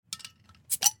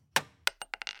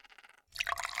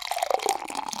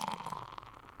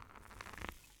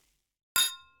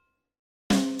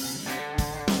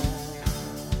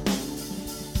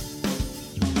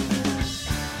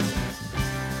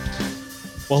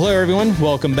Well, hello, everyone.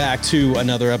 Welcome back to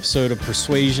another episode of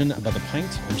Persuasion by the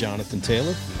Pint. I'm Jonathan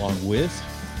Taylor, along with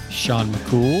Sean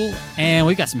McCool. And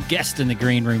we've got some guests in the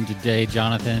green room today,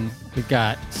 Jonathan. We've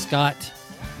got Scott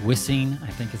Wissing, I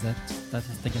think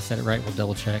I said it right. We'll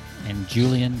double check. And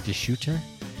Julian DeSchutter.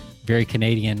 Very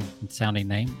Canadian sounding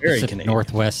name. Very Pacific Canadian.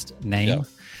 Northwest name.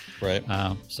 Yeah,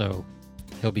 right. So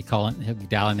he'll be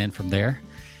dialing in from there.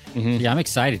 Mm-hmm. Yeah, I'm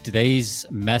excited. Today's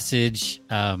message,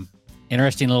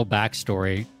 interesting little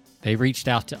backstory. They reached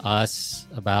out to us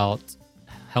about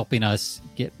helping us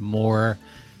get more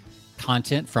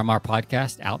content from our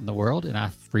podcast out in the world. And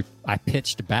I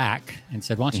pitched back and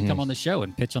said, why don't you come on the show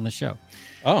and pitch on the show?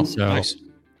 Oh, so nice.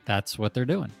 That's what they're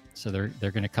doing. So they're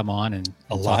going to come on and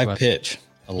A live pitch.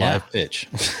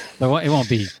 So it won't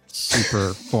be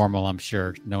super formal, I'm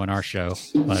sure, knowing our show.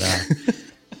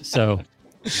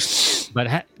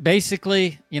 But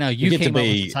basically, you came up with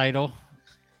the title.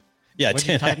 Yeah, what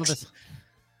did you title 10x. this?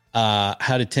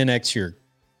 How to 10x your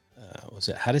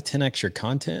how to 10x your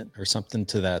content or something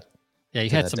to that? Yeah, you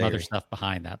had some other stuff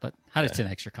behind that, but how to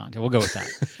 10x your content? We'll go with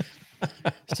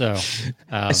that. So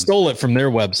I stole it from their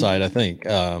website, I think.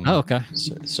 okay.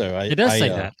 So it does say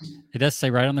that. It does say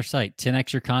right on their site,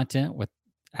 10x your content with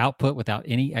output without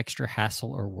any extra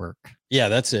hassle or work. Yeah,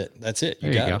 that's it.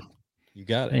 You got it. You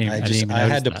got it. I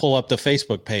had to pull up the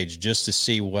Facebook page just to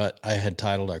see what I had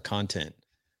titled our content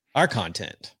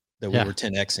that we were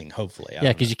 10xing, hopefully.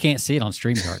 Yeah, because you can't see it on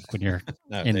StreamYard when you're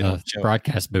in the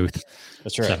broadcast booth.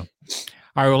 That's right. So,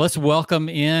 all right, well, let's welcome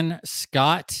in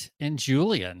Scott and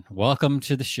Julian. Welcome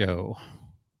to the show.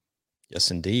 Yes,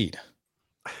 indeed.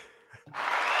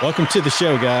 Welcome to the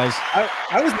show, guys.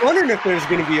 I was wondering if there's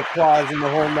going to be applause in the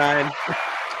whole nine.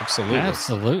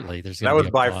 Absolutely. That was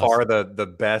by far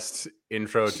the best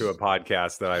intro to a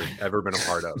podcast that I've ever been a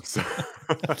part of. So.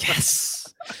 Yes.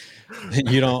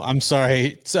 I'm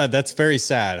sorry. That's very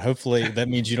sad. Hopefully that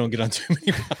means you don't get on too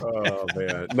many. Oh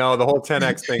man. No, the whole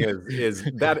 10X thing is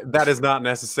that is not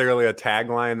necessarily a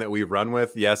tagline that we run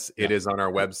with. Yes, it is on our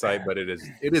website, but it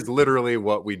is literally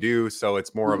what we do. So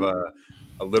it's more of a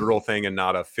literal thing and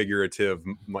not a figurative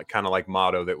kind of like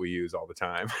motto that we use all the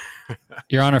time.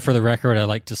 Your Honor, for the record, I'd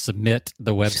like to submit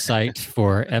the website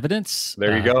for evidence.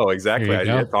 There you go. Exactly. You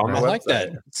go. I like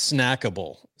that.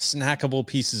 Snackable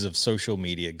pieces of social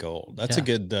media gold. That's a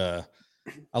good, I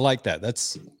like that.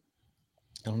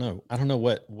 I don't know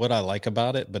what I like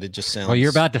about it, but it just sounds. Well, you're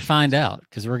about to find out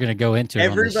because we're going to go into it.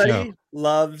 Everybody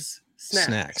loves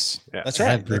snacks. Yeah. That's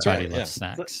right. Everybody loves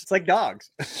snacks. It's like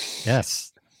dogs. Yes.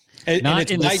 And not it's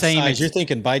in the same size. You're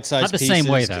thinking bite-sized not the pieces,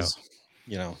 same way though.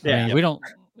 Yeah. We don't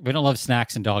love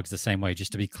snacks and dogs the same way.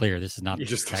 Just to be clear, this is not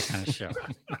just that kind of show.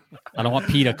 I don't want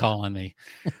PETA calling me.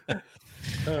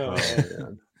 Oh,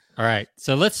 man. All right,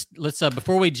 so let's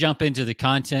before we jump into the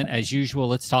content, as usual,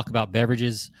 let's talk about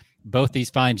beverages. Both these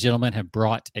fine gentlemen have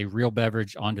brought a real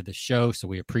beverage onto the show, so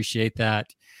we appreciate that.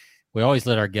 We always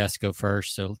let our guests go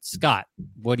first. So, Scott,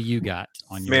 what do you got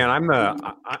on your? Man,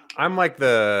 I'm like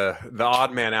the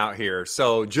odd man out here.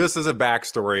 So, just as a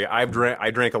backstory, I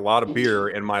drank a lot of beer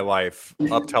in my life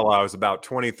up till I was about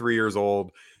 23 years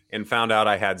old, and found out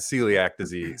I had celiac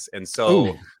disease. And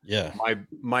so,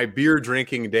 my beer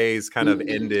drinking days kind of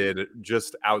ended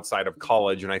just outside of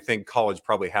college, and I think college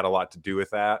probably had a lot to do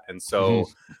with that. And so.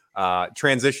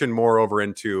 Transitioned more over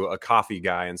into a coffee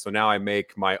guy. And so now I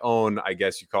make my own, I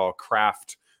guess you call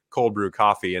craft cold brew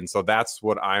coffee. And so that's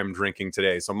what I'm drinking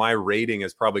today. So my rating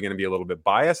is probably going to be a little bit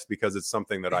biased because it's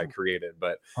something that I created,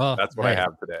 but that's what I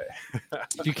have today.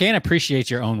 If you can't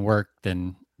appreciate your own work,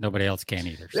 then nobody else can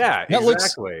either. So. Yeah,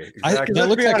 exactly. That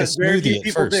looks like a smoothie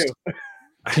at first.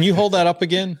 Can you hold that up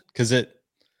again? Because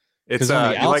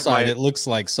on the outside, it looks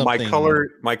like something.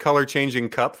 My color changing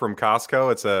cup from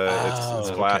Costco. It's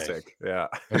classic. Okay. Yeah.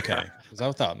 Okay. Because I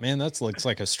thought, man, that looks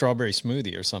like a strawberry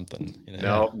smoothie or something.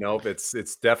 Nope.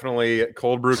 It's definitely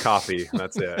cold brew coffee.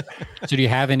 That's it. So do you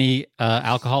have any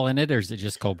alcohol in it, or is it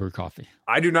just cold brew coffee?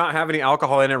 I do not have any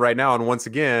alcohol in it right now. And once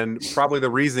again, probably the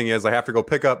reason is I have to go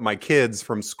pick up my kids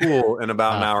from school in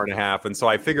about an hour and a half. And so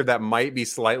I figured that might be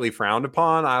slightly frowned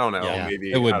upon. I don't know. Yeah,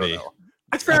 maybe it would be. Know.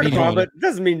 It's fair enough, but it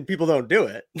doesn't mean people don't do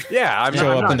it. Yeah, I'm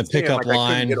show not up in the saying pickup I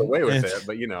line. get away with it,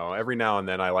 but every now and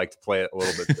then I like to play it a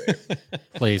little bit safe.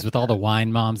 Please, with all the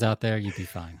wine moms out there, you'd be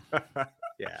fine.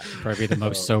 Yeah, probably the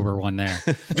most sober one there.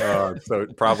 So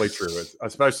probably true,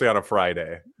 especially on a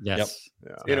Friday. Yes,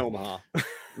 in Omaha.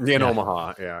 In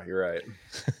Omaha, yeah, you're right.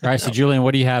 All right, so Julian,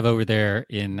 what do you have over there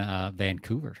in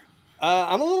Vancouver?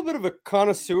 I'm a little bit of a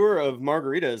connoisseur of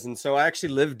margaritas. And so I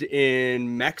actually lived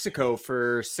in Mexico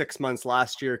for 6 months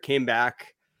last year, came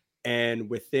back, and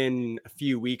within a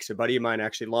few weeks, a buddy of mine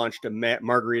actually launched a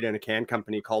margarita in a can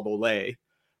company called Olay.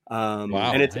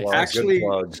 Wow. And it's actually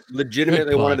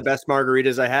legitimately one of the best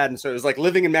margaritas I had. And so it was like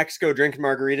living in Mexico, drinking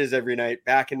margaritas every night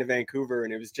back into Vancouver.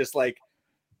 And it was just like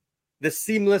the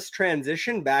seamless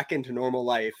transition back into normal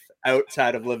life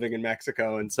outside of living in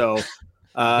Mexico. And so,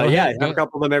 I have a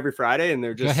couple of them every Friday, and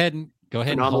they're just go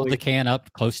ahead and hold the can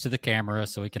up close to the camera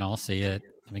so we can all see it.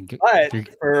 I mean, but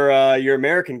for your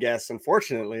American guests,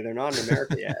 unfortunately, they're not in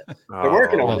America yet. They're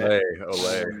working on it.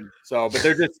 But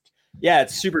they're just,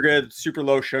 it's super good, super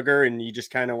low sugar, and you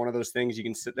just kind of one of those things you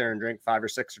can sit there and drink 5 or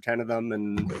 6 or 10 of them,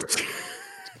 and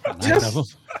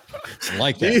just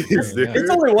like that. Jeez, it's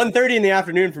only 1:30 in the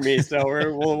afternoon for me, so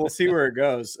we'll see where it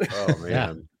goes. Oh man,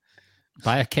 yeah.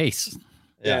 Buy a case.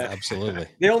 Yeah, absolutely.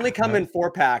 They only come in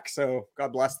 4-packs, so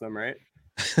God bless them, right?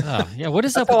 Oh, yeah. What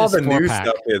is up with all the new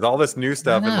stuff? Is all this new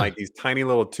stuff in like these tiny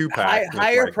little 2-packs?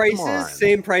 Higher prices,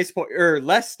 same price point, or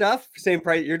less stuff, same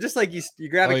price. You're just like you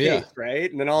grab a case,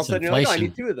 right? And then all of a sudden you're like, I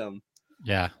need 2 of them.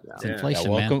 Yeah, it's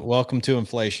inflation. Welcome to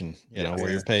inflation. You know, where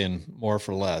you're paying more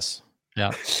for less.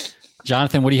 Yeah,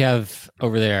 Jonathan, what do you have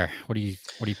over there? What are you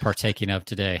partaking of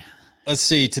today? Let's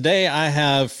see. Today I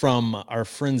have from our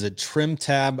friends at Trim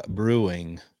Tab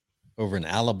Brewing over in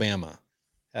Alabama.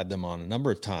 Had them on a number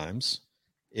of times.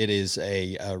 It is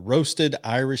a roasted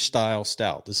Irish style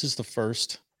stout. This is the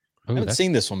first. I haven't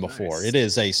seen this one before. Nice. It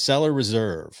is a Cellar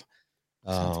Reserve.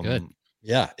 Sounds good.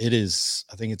 Yeah, it is.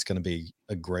 I think it's going to be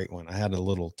a great one. I had a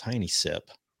little tiny sip.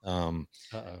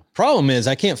 Problem is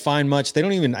I can't find much. They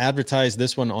don't even advertise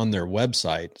this one on their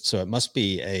website. So it must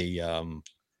be a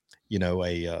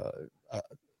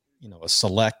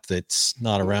select that's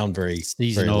not around very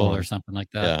seasonal or something like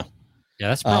that. Yeah,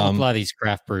 that's probably a lot of these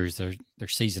craft brews. They're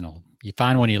seasonal. You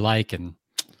find one you like, and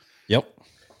gotta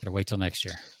wait till next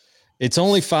year. It's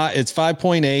only 5. It's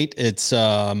 5.8. It's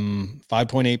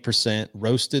 5.8%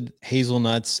 roasted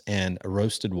hazelnuts and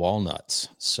roasted walnuts.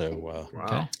 So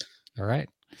okay, all right.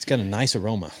 It's got a nice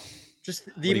aroma. Just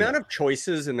the amount of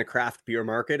choices in the craft beer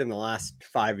market in the last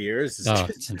 5 years is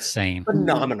it's insane,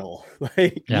 phenomenal.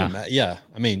 Yeah.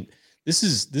 I mean, this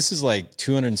is like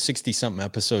 260 something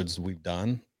episodes we've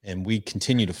done, and we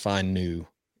continue to find new.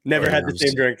 Never had the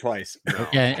same drink twice. No.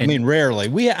 Yeah, I mean, rarely.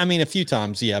 A few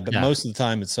times, but most of the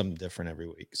time it's something different every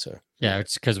week. So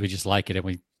it's because we just like it and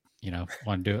we,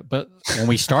 want to do it. But when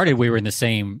we started, we were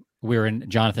in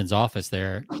Jonathan's office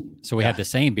there, so we had the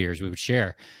same beers we would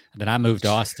share. And then I moved to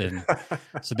Austin,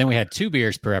 so then we had 2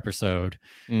 beers per episode.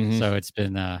 Mm-hmm. So it's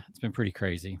been pretty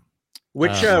crazy.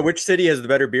 Which city has the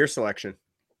better beer selection?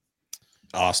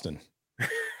 Austin.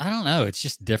 I don't know. It's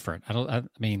just different. I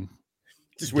mean,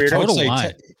 just weird.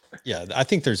 I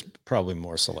think there's probably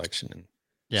more selection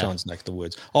in Sean's neck of the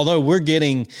woods. Although we're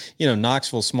getting,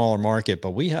 Knoxville, smaller market,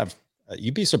 but we have.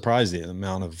 You'd be surprised the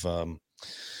amount of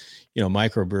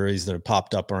microbreweries that have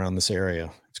popped up around this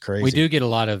area. It's crazy. We do get a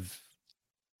lot of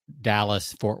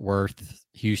Dallas, Fort Worth,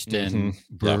 Houston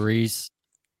breweries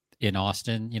in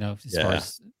Austin, as far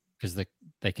as because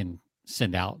they can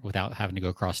send out without having to go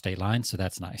across state lines. So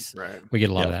that's nice. Right. We get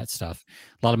a lot of that stuff.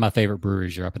 A lot of my favorite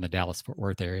breweries are up in the Dallas, Fort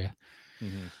Worth area.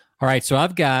 Mm-hmm. All right. So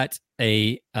I've got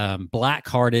a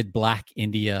Black-Hearted Black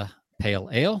India Pale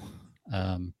Ale,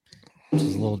 which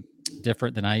is a little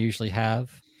different than I usually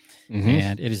have. Mm-hmm.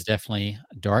 And it is definitely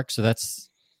dark. So it's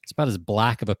about as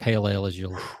black of a pale ale as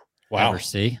you'll ever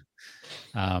see.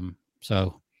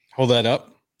 So hold that up.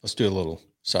 Let's do a little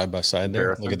side by side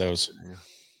there. Look at those.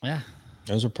 Yeah.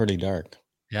 Those are pretty dark.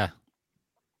 Yeah.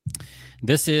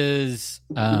 This is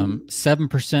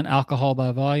 7% alcohol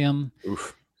by volume.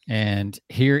 Oof. And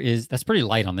that's pretty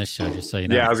light on this show, just so you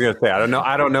know. Yeah, I was gonna say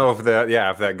I don't know if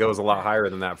that goes a lot higher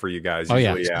than that for you guys.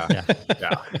 Usually, yeah.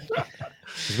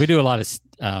 We do a lot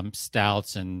of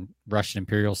stouts and Russian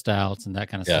Imperial stouts and that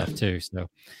kind of stuff too. So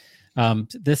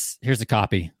here's a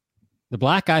copy. The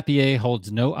Black IPA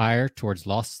holds no ire towards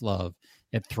lost love.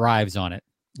 It thrives on it.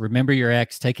 Remember your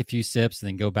ex, take a few sips, and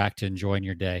then go back to enjoying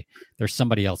your day. There's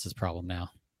somebody else's problem now.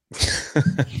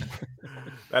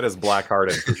 That is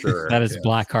Black-Hearted for sure. That is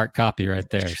Blackheart copy right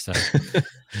there. So,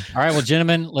 all right, well,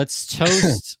 gentlemen, let's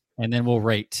toast and then we'll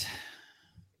rate.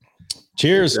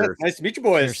 Cheers. Nice to meet you,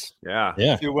 boys. Cheers.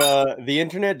 Yeah. To the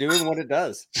internet doing what it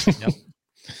does. Yep.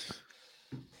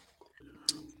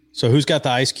 So who's got the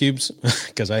ice cubes?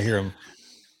 Because I hear them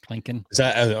clinking. Is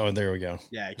that? Oh, there we go.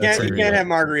 Yeah, you can't have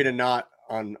margarita not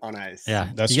on ice. Yeah,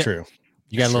 that's true.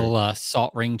 You got a little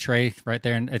salt ring tray right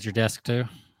there at your desk too.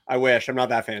 I wish. I'm not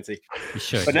that fancy. You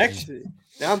should. But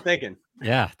now I'm thinking.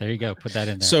 Yeah, there you go. Put that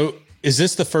in there. So is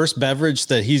this the first beverage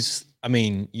that you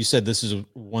said this is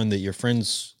one that your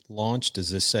friends launched? Is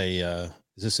this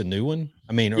a new one?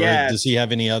 Or does he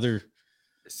have any other?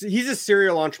 he's a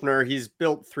serial entrepreneur. He's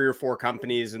built 3 or 4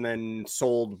 companies and then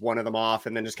sold one of them off,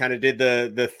 and then just kind of did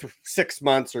the 6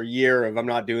 months or year of I'm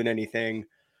not doing anything,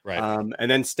 right? And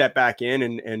then step back in,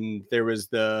 and there was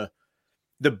the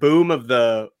boom of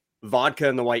the vodka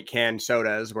and the white can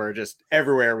sodas, where just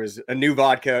everywhere was a new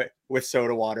vodka with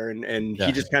soda water, and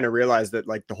he just kind of realized that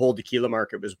like the whole tequila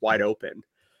market was wide open.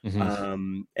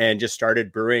 And just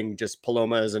started brewing just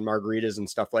palomas and margaritas and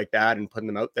stuff like that and putting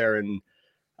them out there. And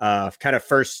kind of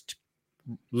first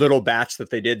little batch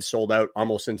that they did sold out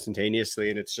almost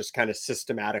instantaneously. And it's just kind of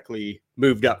systematically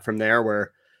moved up from there,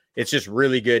 where it's just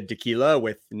really good tequila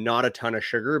with not a ton of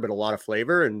sugar, but a lot of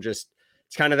flavor. And just,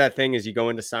 it's kind of that thing as you go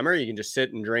into summer, you can just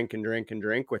sit and drink and drink and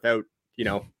drink without,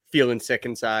 feeling sick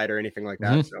inside or anything like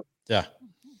that. So yeah.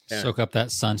 Soak up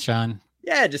that sunshine.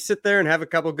 Yeah, just sit there and have a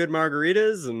couple good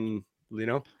margaritas, and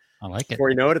I like it. Before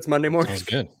you know it, it's Monday morning. Sounds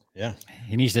good. Yeah,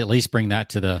 he needs to at least bring that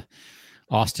to the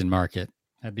Austin market.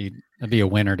 That'd be a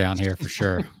winner down here for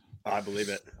sure. I believe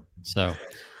it. So,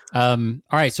 all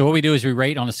right. So what we do is we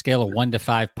rate on a scale of 1 to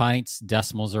 5 pints.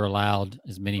 Decimals are allowed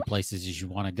as many places as you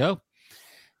want to go,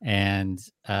 and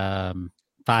 5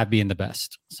 being the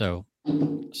best. So,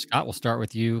 Scott, we'll start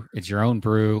with you. It's your own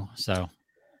brew, so.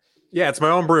 Yeah, it's my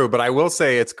own brew, but I will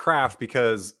say it's craft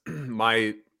because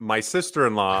my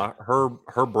sister-in-law,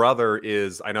 her brother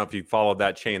is, I don't know if you followed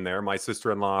that chain there. My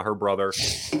sister-in-law, her brother,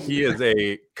 he is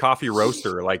a coffee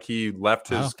roaster. Like he left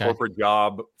his corporate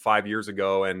job 5 years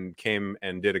ago and came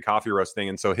and did a coffee roasting.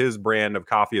 And so his brand of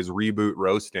coffee is Reboot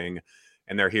Roasting,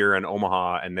 and they're here in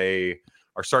Omaha, and they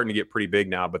are starting to get pretty big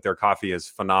now, but their coffee is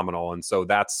phenomenal. And so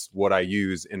that's what I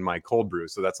use in my cold brew.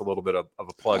 So that's a little bit of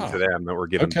a plug to them that we're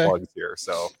giving plugs here.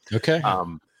 So,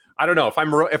 I don't know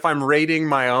if I'm rating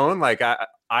my own, like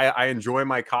I enjoy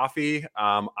my coffee.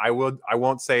 I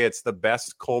won't say it's the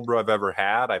best cold brew I've ever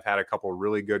had. I've had a couple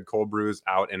really good cold brews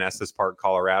out in Estes Park,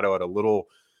 Colorado at a little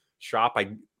shop.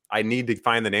 I need to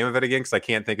find the name of it again because I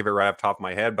can't think of it right off the top of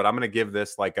my head, but I'm going to give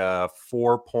this like a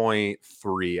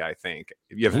 4.3, I think.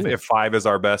 If 5 is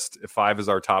our best, if 5 is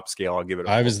our top scale, I'll give it a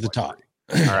 5 is the top.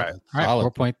 All right.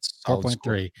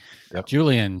 4.3. Yep.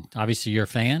 Julian, obviously you're a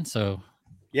fan, so.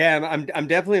 Yeah, I'm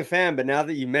definitely a fan, but now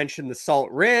that you mentioned the salt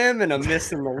rim and I'm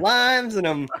missing the limes, and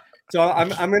I'm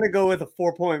going to go with a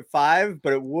 4.5,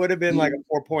 but it would have been like a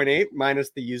 4.8 minus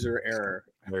the user error.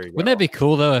 There you go. Wouldn't that be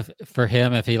cool though for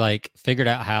him if he like figured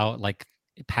out how like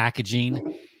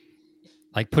packaging,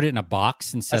 like put it in a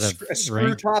box instead of a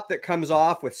screw top that comes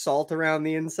off with salt around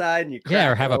the inside, and you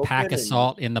or have a pack of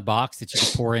salt in the box that you can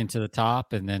pour into the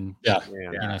top, and then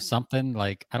something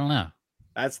like, I don't know.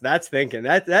 That's thinking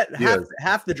that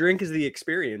half the drink is the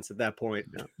experience at that point.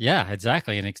 Yeah,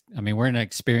 exactly. And I mean, we're in an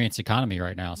experience economy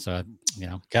right now, so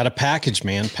got to package,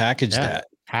 man. Package that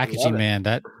packaging, man.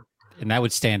 That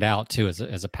would stand out too as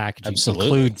a packaging.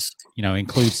 Absolutely.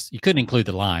 Includes. You couldn't include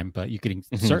the lime, but you could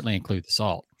certainly include the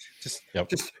salt. Just a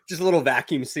little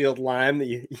vacuum sealed lime that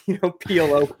you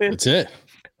peel open. That's it.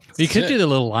 You could do the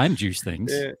little lime juice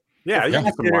things. Yeah. You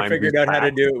figured out how to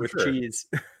do it with cheese.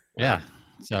 Yeah.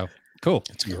 So. Cool.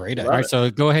 That's a great idea. All right, so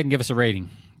go ahead and give us a rating.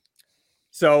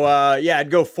 So,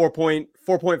 I'd go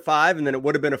 4.5, and then it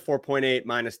would have been a 4.8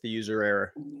 minus the user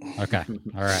error. Okay.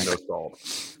 All right. No salt.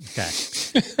 Okay.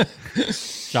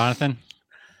 Jonathan?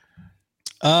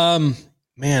 Man,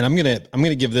 I'm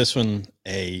gonna give this one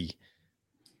a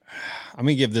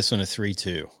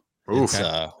 3.2.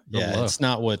 It's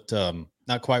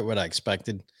not quite what I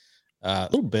expected. A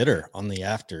little bitter on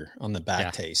the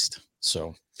back taste.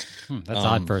 So that's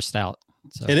odd for a stout.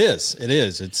 So. It is.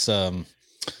 It's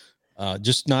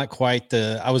just not quite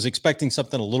I was expecting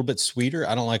something a little bit sweeter.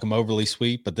 I don't like them overly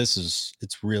sweet, but it's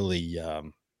really,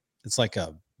 it's like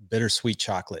a bittersweet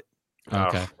chocolate.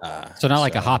 Okay. So not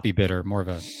like a hoppy bitter, more of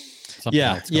a. No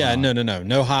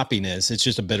hoppiness. It's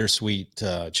just a bittersweet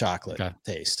chocolate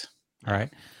taste. All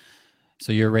right.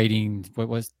 So your rating, what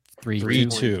was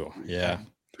 3.2? Yeah.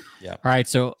 Yeah. All right.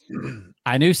 So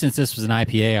I knew since this was an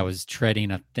IPA, I was treading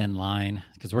a thin line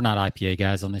because we're not IPA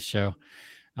guys on this show.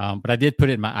 But I did put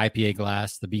it in my IPA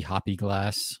glass, the Be Hoppy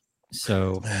glass.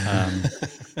 So,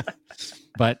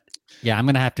 but yeah, I'm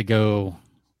going to have to go.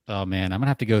 Oh man, I'm going to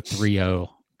have to go 3.0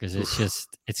 because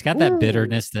it's got that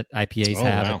bitterness that IPAs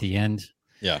have at the end.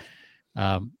 Yeah.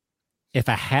 If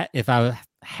I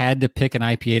had to pick an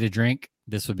IPA to drink,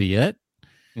 this would be it.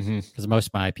 Because most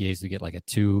of my IPAs would get like a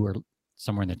 2 or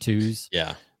somewhere in the 2s.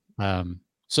 Yeah.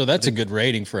 So that's a good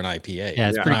rating for an IPA. Yeah,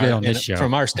 it's pretty good on this show.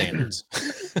 From our standards.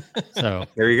 So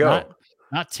there you go.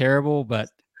 Not terrible, but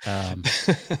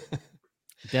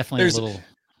definitely a little.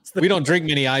 We don't drink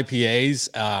many IPAs,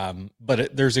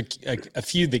 but there's a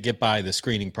few that get by the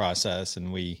screening process,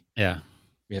 and we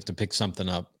we have to pick something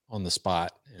up on the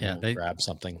spot and we'll grab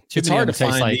something. It's hard to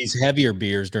find these heavier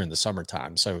beers during the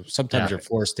summertime. So sometimes you're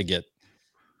forced to get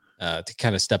to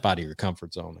kind of step out of your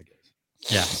comfort zone, I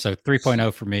guess. Yeah. So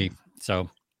 3.0 for me. So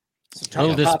a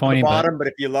little disappointing. But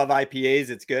if you love IPAs,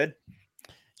 it's good.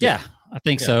 Yeah, I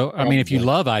think so. I mean, if you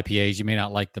love IPAs, you may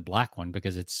not like the black one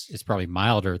because it's probably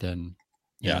milder than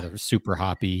you know, the super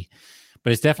hoppy,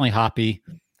 but it's definitely hoppy.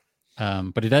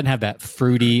 But it doesn't have that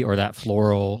fruity or that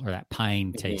floral or that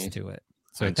pine taste to it.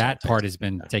 So that part has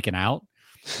been taken out.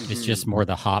 It's just more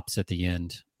the hops at the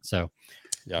end. So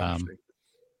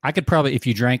I could probably, if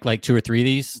you drank like 2 or 3 of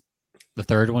these, the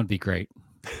third one would be great.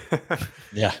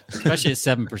 Yeah. Especially at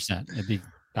 7%. It'd be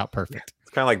about perfect.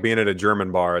 It's kind of like being at a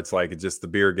German bar. It's like the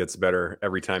beer gets better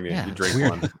every time you drink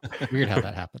one. Weird how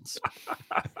that happens.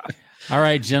 All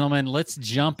right, gentlemen, let's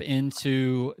jump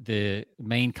into the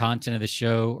main content of the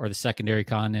show or the secondary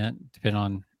content, depending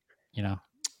on, you know,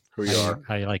 who you are,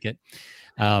 how you like it.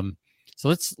 So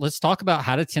let's talk about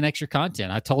how to 10x your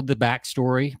content. I told the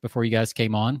backstory before you guys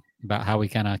came on about how we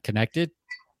kind of connected.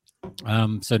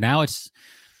 So now it's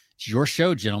your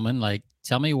show, gentlemen. Like,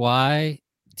 tell me what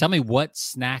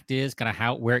Snacked is, kind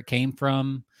of where it came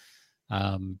from.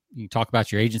 You talk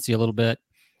about your agency a little bit,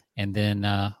 and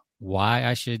then why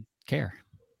I should care.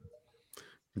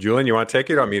 Julian, you want to take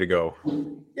it or want me to go?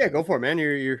 Yeah, go for it, man.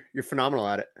 You're phenomenal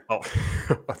at it. Oh,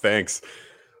 thanks.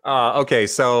 Okay,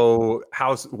 so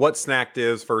what Snacked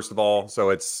is, first of all. So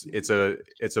it's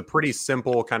a pretty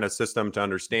simple kind of system to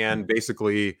understand.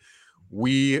 Basically,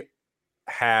 we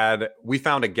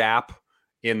found a gap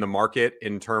in the market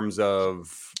in terms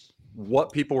of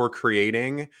what people were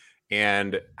creating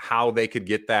and how they could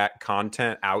get that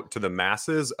content out to the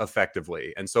masses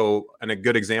effectively. And a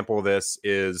good example of this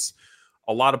is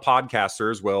a lot of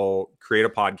podcasters will create a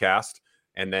podcast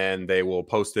and then they will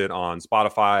post it on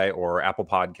Spotify or Apple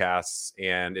Podcasts,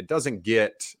 and it doesn't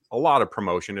get a lot of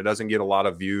promotion. It doesn't get a lot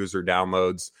of views or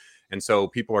downloads. And so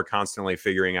people are constantly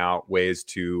figuring out ways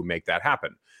to make that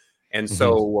happen. And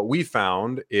so what we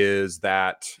found is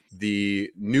that the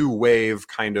new wave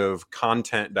kind of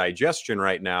content digestion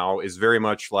right now is very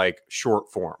much like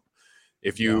short form.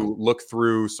 If you look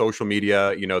through social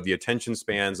media, you know, the attention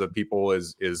spans of people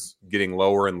is getting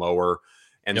lower and lower.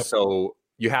 And so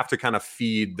you have to kind of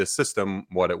feed the system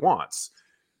what it wants.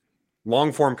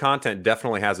 Long form content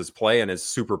definitely has its play and is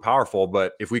super powerful.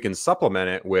 But if we can supplement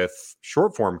it with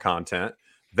short form content,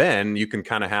 then you can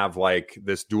kind of have like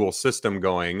this dual system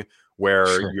going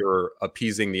where you're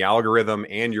appeasing the algorithm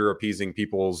and you're appeasing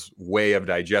people's way of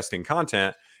digesting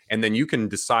content. And then you can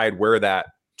decide where that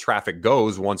traffic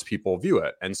goes once people view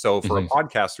it. And so for a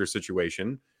podcaster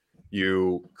situation,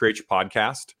 you create your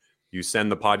podcast, you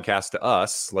send the podcast to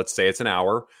us, let's say it's an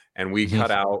hour, and we cut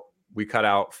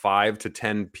out 5 to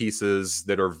 10 pieces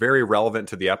that are very relevant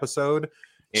to the episode.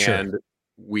 And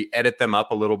we edit them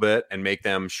up a little bit and make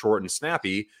them short and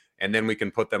snappy. And then we can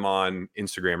put them on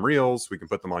Instagram Reels. We can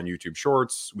put them on YouTube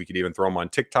Shorts. We could even throw them on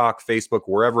TikTok, Facebook,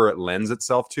 wherever it lends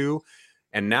itself to.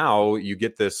 And now you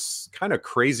get this kind of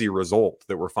crazy result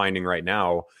that we're finding right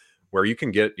now where you can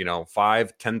get,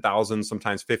 5, 10,000,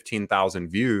 sometimes 15,000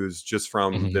 views just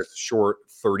from this short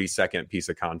 30-second piece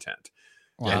of content.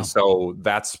 Wow. And so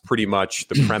that's pretty much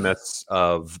the premise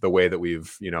of the way that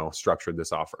we've, structured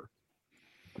this offer.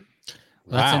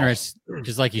 Well, that's interesting.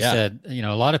 Just like you said,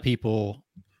 a lot of people,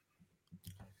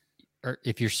 or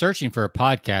if you're searching for a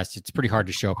podcast, it's pretty hard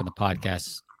to show up in the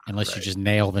podcast unless you just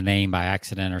nail the name by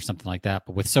accident or something like that.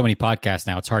 But with so many podcasts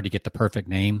now, it's hard to get the perfect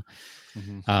name.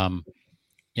 But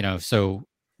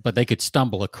they could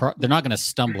stumble across, they're not going to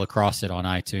stumble across it on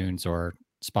iTunes or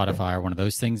Spotify or one of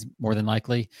those things more than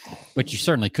likely, but you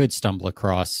certainly could stumble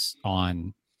across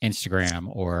on Instagram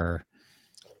or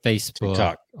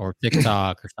Facebook or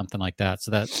TikTok or something like that.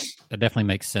 So that definitely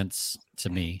makes sense to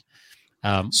me.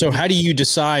 So how do you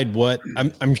decide what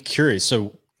I'm curious.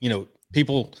 So,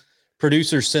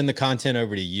 producers send the content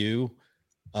over to you.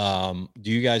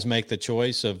 Do you guys make the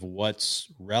choice of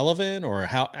what's relevant or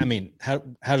how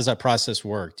does that process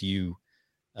work? Do you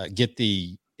get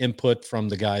the input from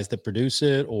the guys that produce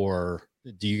it, or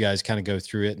do you guys kind of go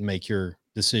through it and make your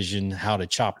decision how to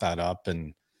chop that up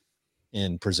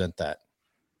and present that?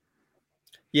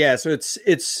 Yeah. So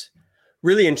it's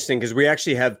really interesting because we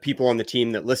actually have people on the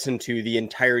team that listen to the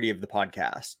entirety of the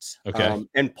podcasts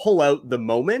and pull out the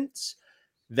moments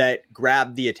that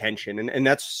grab the attention. And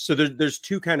that's, so there's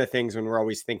two kind of things when we're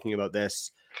always thinking about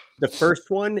this. The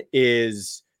first one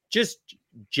is just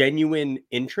genuine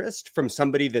interest from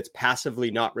somebody that's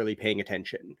passively not really paying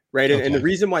attention. Right. And the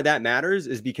reason why that matters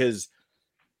is because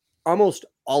almost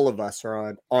all of us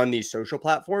are on these social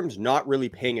platforms, not really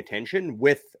paying attention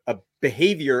with a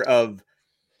behavior of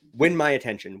win my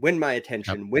attention, win my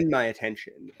attention, win my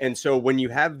attention. And so when you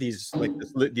have these like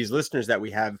these listeners that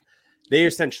we have, they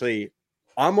essentially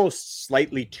almost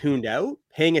slightly tuned out,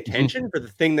 paying attention for the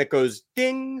thing that goes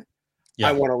ding.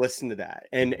 I want to listen to that.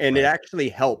 And it actually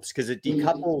helps because it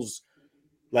decouples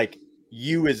like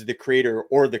you as the creator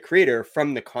or the creator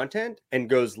from the content and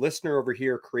goes listener over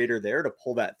here, creator there to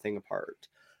pull that thing apart.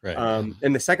 Right.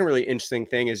 And the second really interesting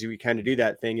thing is you kind of do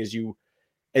that thing is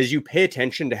as you pay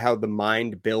attention to how the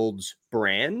mind builds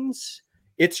brands,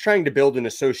 it's trying to build an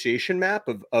association map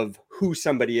of who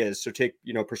somebody is. So take,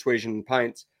 Persuasion and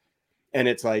Pints, and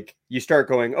it's like you start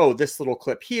going, oh, this little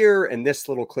clip here and this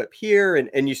little clip here.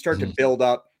 And you start to build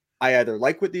up, I either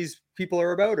like what these people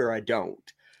are about or I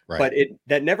don't. Right. But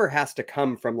that never has to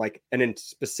come from like a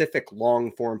specific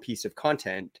long form piece of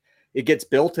content. It gets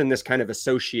built in this kind of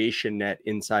association net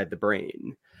inside the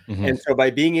brain. And so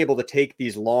by being able to take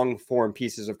these long form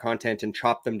pieces of content and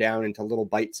chop them down into little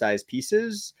bite-sized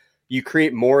pieces, you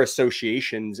create more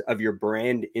associations of your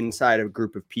brand inside of a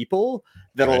group of people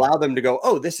that allow them to go,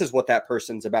 oh, this is what that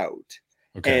person's about.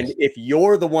 Okay. And if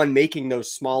you're the one making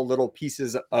those small little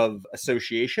pieces of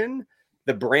association,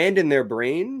 the brand in their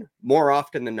brain more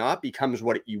often than not becomes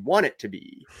what you want it to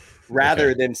be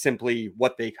rather than simply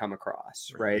what they come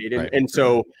across. Right. And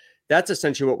so that's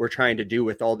essentially what we're trying to do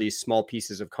with all these small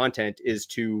pieces of content is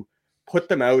to put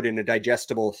them out in a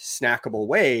digestible, snackable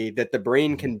way that the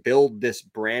brain can build this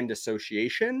brand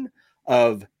association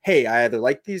of, hey, I either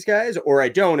like these guys or I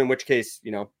don't, in which case,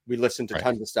 we listen to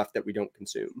tons of stuff that we don't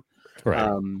consume.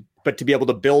 Right. But to be able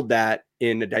to build that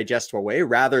in a digestible way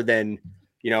rather than,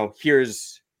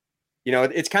 here's,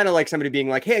 it's kind of like somebody being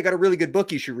like, hey, I got a really good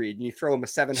book you should read. And you throw them a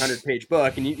 700-page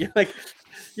book and you're like,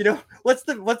 what's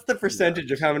the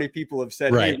percentage of how many people have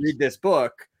said, hey, read this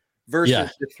book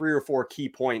versus the 3 or 4 key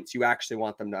points you actually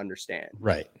want them to understand.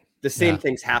 Right. The same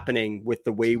thing's happening with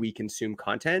the way we consume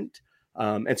content.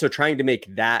 And so trying to make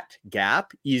that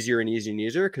gap easier and easier and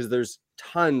easier, because there's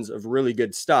tons of really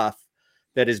good stuff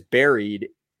that is buried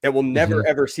that will never,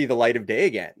 ever see the light of day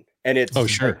again. And it's, you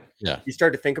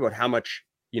start to think about how much,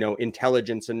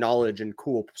 intelligence and knowledge and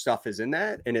cool stuff is in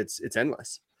that. And it's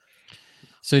endless.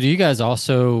 So do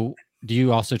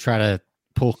you also try to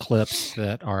pull clips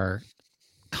that are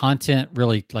content,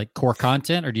 really like core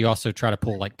content, or do you also try to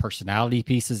pull like personality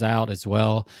pieces out as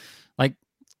well? Like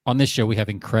on this show, we have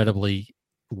incredibly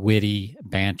witty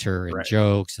banter and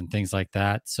jokes and things like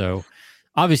that. So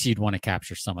obviously you'd want to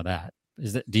capture some of that.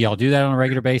 Do y'all do that on a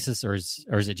regular basis, or is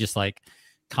it just like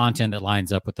content that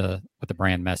lines up with the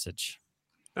brand message?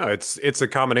 No, it's a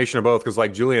combination of both. Because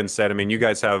like Julian said, I mean, you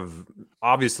guys have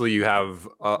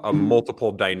a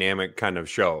multiple dynamic kind of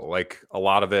show. Like a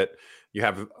lot of it, you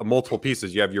have multiple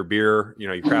pieces. You have your beer,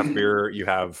 your craft beer. You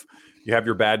have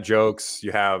your bad jokes.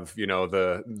 You have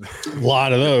a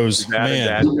lot of those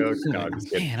bad jokes. No, I'm just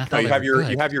kidding. Man, you have your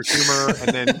humor,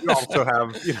 and then you also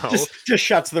have just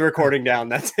shuts the recording down.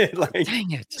 That's it. Like,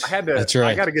 dang it!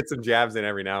 I got to get some jabs in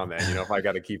every now and then. If I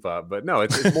got to keep up. But no,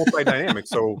 it's multi-dynamic.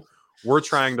 So we're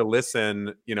trying to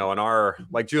listen, in our,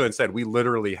 like Julian said, we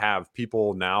literally have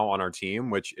people now on our team,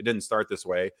 which it didn't start this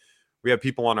way. We have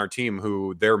people on our team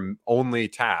who their only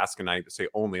task, and I say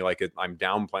only like I'm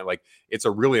downplaying, like it's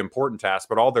a really important task,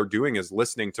 but all they're doing is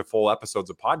listening to full episodes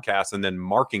of podcasts and then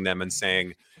marking them and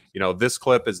saying, this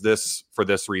clip is this for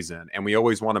this reason. And we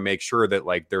always want to make sure that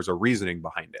like there's a reasoning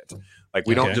behind it. Like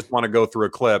we don't just want to go through a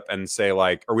clip and say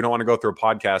like, or we don't want to go through a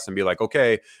podcast and be like,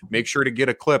 okay, make sure to get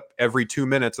a clip every 2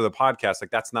 minutes of the podcast. Like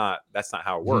that's not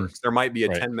how it works. There might be a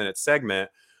 10-minute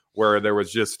segment where there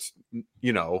was just,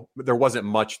 there wasn't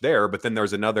much there, but then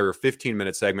there's another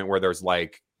 15-minute segment where there's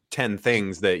like 10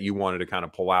 things that you wanted to kind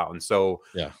of pull out. And so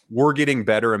we're getting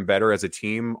better and better as a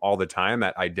team all the time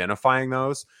at identifying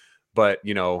those. But,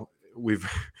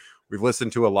 we've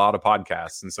listened to a lot of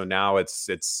podcasts. And so now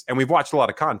it's, and we've watched a lot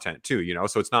of content too,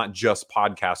 so it's not just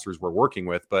podcasters we're working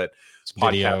with, but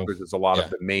podcasters is a lot of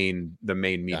the main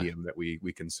medium that we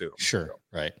consume. Sure.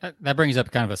 So. Right. That brings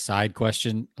up kind of a side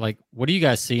question. Like, what are you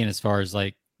guys seeing as far as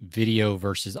like video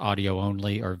versus audio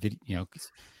only, or video,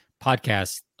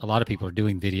 podcasts? A lot of people are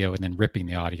doing video and then ripping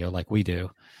the audio like we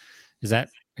do. Are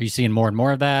you seeing more and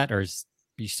more of that, or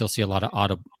you still see a lot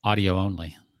of audio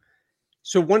only?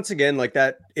 So once again, like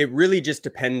that, it really just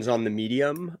depends on the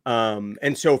medium.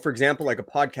 And so, for example, like a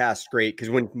podcast, great, because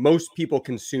when most people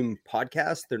consume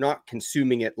podcasts, they're not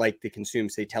consuming it like they consume,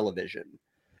 say, television.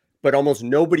 But almost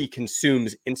nobody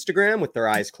consumes Instagram with their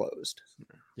eyes closed,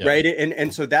 right?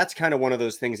 And so that's kind of one of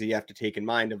those things that you have to take in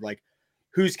mind of like,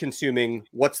 who's consuming,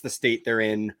 what's the state they're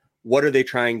in, what are they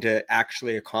trying to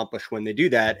actually accomplish when they do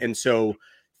that? And so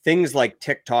things like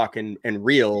TikTok and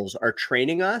Reels are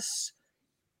training us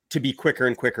to be quicker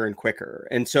and quicker and quicker.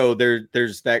 And so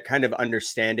there's that kind of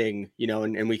understanding, you know,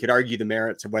 and we could argue the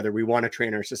merits of whether we want to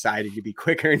train our society to be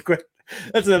quicker and quick.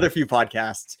 That's another few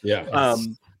podcasts. Yeah.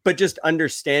 But just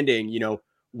understanding, you know,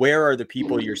 where are the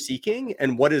people you're seeking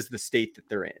and what is the state that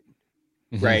they're in.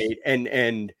 Mm-hmm. Right.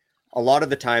 And a lot of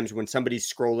the times when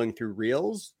somebody's scrolling through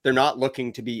Reels, they're not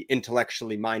looking to be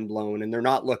intellectually mind blown, and they're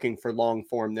not looking for long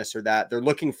form this or that. They're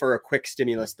looking for a quick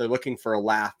stimulus. They're looking for a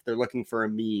laugh. They're looking for a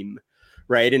meme.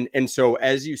 Right. And so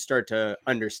as you start to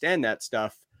understand that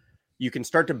stuff, you can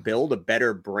start to build a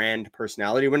better brand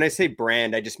personality. When I say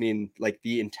brand, I just mean like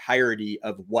the entirety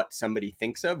of what somebody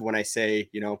thinks of when I say,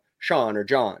 you know, Sean or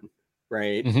John.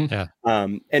 Right. Mm-hmm.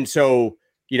 Yeah. And so,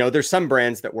 you know, there's some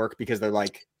brands that work because they're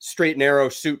like straight, narrow,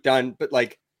 suit done. But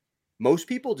like most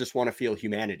people just want to feel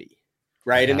humanity.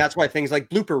 Right. Yeah. And that's why things like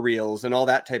blooper reels and all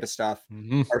that type of stuff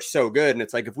are so good. And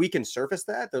it's like, if we can surface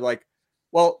that, they're like,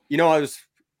 well, you know, I was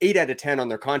 8 out of 10 on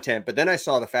their content, but then I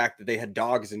saw the fact that they had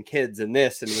dogs and kids and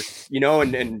this and, you know,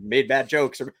 and made bad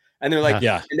jokes. And they're like,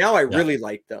 yeah, and now I really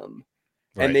like them.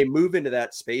 Right. And they move into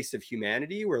that space of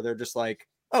humanity where they're just like,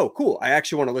 oh, cool. I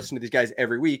actually want to listen to these guys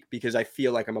every week because I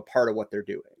feel like I'm a part of what they're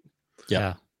doing.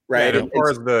 Yeah. Right. Yeah,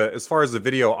 as far as the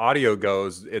video audio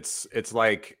goes, it's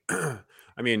like,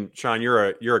 I mean, Sean, you're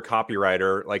a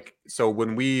copywriter. Like, so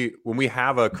when we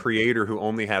have a creator who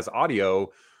only has audio,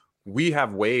 we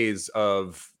have ways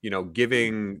of, you know,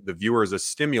 giving the viewers a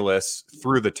stimulus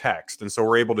through the text. And so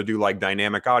we're able to do like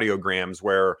dynamic audiograms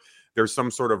where there's some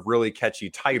sort of really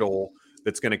catchy title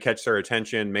that's going to catch their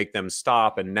attention, make them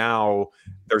stop. And now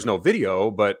there's no video,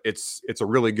 but it's a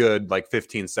really good like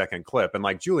 15-second clip. And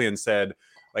like Julian said,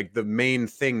 like the main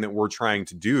thing that we're trying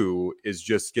to do is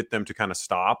just get them to kind of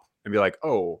stop and be like,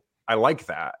 oh, I like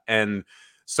that. And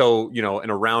so, you know, in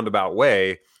a roundabout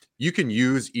way, you can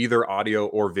use either audio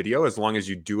or video as long as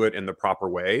you do it in the proper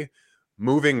way.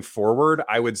 Moving forward,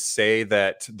 I would say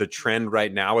that the trend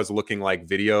right now is looking like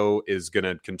video is going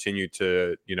to continue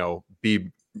to, you know, be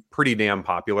pretty damn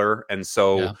popular. And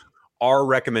so our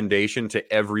recommendation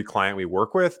to every client we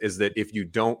work with is that if you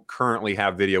don't currently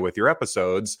have video with your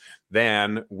episodes,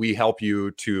 then we help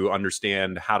you to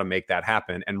understand how to make that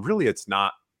happen. And really, it's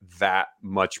not that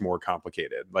much more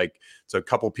complicated. Like, it's a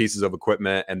couple pieces of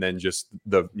equipment and then just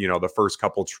the, you know, the first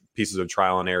couple pieces of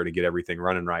trial and error to get everything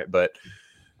running right. But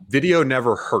video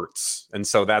never hurts. And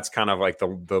so that's kind of like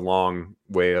the long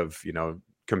way of, you know,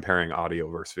 comparing audio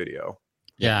versus video.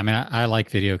 Yeah. I mean, I like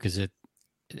video because it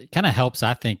kind of helps,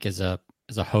 I think, as a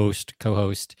host,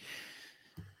 co-host,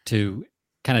 to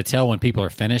kind of tell when people are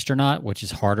finished or not, which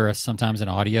is harder sometimes in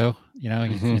audio. You know,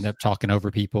 you end up talking over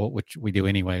people, which we do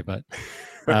anyway, but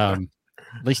at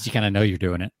least you kind of know you're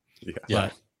doing it. Yeah.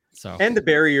 So, and the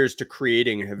barriers to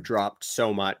creating have dropped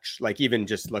so much. Like, even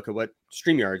just look at what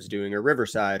StreamYard's doing or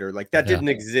Riverside, or like that didn't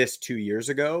exist 2 years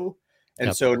ago.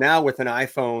 And so now with an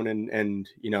iPhone and,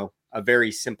 you know, a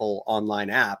very simple online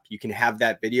app, you can have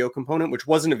that video component, which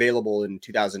wasn't available in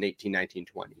 2018, 19,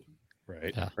 20.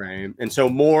 Right. Yeah. Right. And so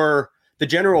the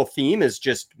general theme is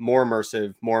just more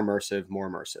immersive, more immersive, more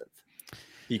immersive.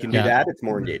 You can do that. It's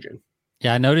more engaging.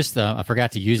 Yeah. I noticed, I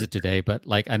forgot to use it today, but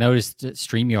like I noticed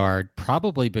StreamYard,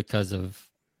 probably because of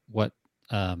what,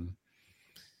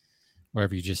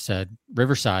 whatever you just said,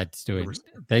 Riverside's doing.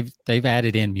 They've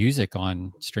added in music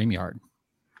on StreamYard.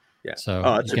 Yeah.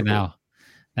 So you can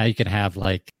now you can have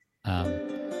like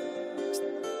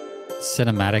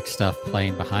cinematic stuff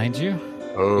playing behind you.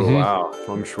 Oh, wow.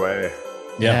 Feng shui.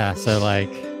 Yeah. So like,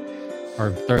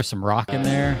 or throw some rock in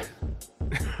there.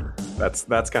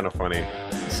 That's kind of funny.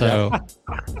 So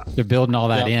they're building all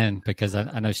that in because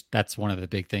I know that's one of the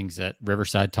big things that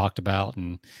Riverside talked about.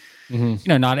 And, you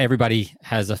know, not everybody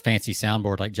has a fancy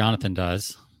soundboard like Jonathan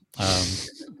does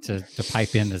to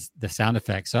pipe in the sound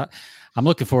effects. So I'm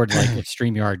looking forward to, like, if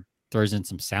StreamYard throws in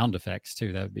some sound effects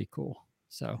too, that would be cool.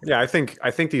 So yeah, I think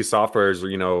these softwares,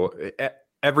 you know,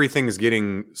 everything's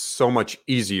getting so much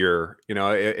easier. You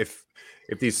know, if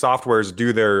these softwares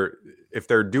if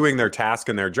they're doing their task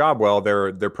and their job well,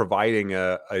 they're providing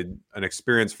an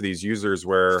experience for these users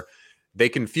where they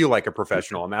can feel like a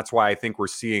professional. And that's why I think we're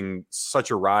seeing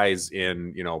such a rise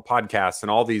in, you know, podcasts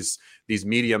and all these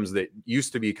mediums that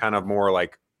used to be kind of more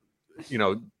like, you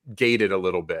know, gated a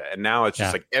little bit. And now it's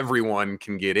just like everyone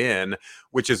can get in,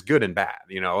 which is good and bad,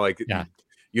 you know, like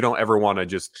you don't ever want to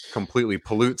just completely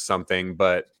pollute something,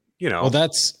 but you know. Well,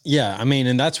 I mean,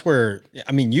 and that's where,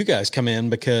 I mean, you guys come in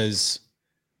because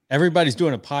everybody's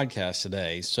doing a podcast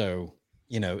today. So,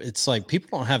 you know, it's like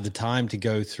people don't have the time to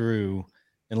go through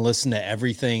and listen to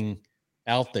everything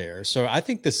out there. So I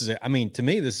think to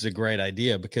me, this is a great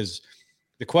idea because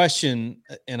the question,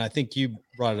 and I think you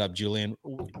brought it up, Julian,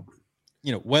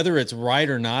 whether it's right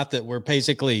or not that we're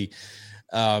basically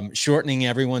shortening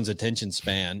everyone's attention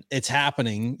span, it's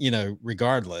happening,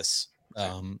 regardless,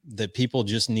 that people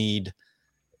just need,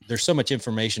 there's so much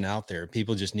information out there.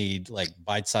 People just need like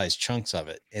bite-sized chunks of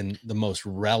it and the most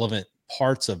relevant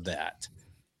parts of that.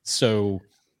 So,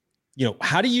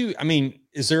 how do you,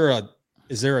 is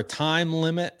there a time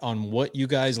limit on what you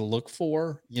guys look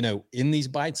for, in these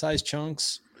bite-sized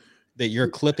chunks that you're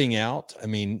clipping out?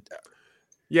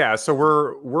 Yeah, so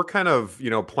we're kind of,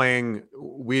 playing,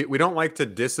 we don't like to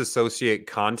disassociate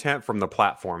content from the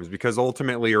platforms, because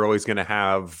ultimately you're always going to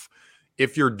have,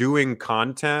 if you're doing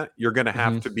content, you're going to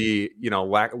have to be,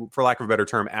 for lack of a better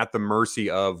term, at the mercy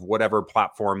of whatever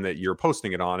platform that you're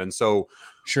posting it on. And so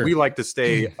we like to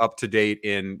stay up to date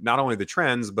in not only the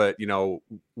trends, but,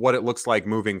 what it looks like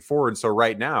moving forward. So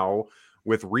right now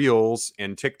with Reels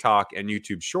and TikTok and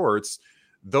YouTube Shorts,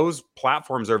 those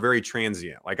platforms are very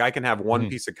transient. Like I can have one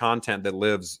piece of content that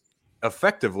lives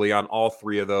effectively on all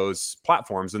three of those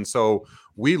platforms. And so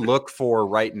we look for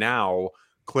right now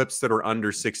clips that are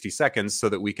under 60 seconds so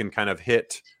that we can kind of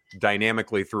hit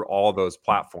dynamically through all those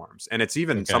platforms. And it's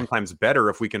even sometimes better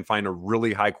if we can find a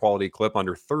really high quality clip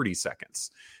under 30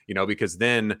 seconds, because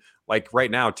then like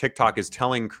right now, TikTok is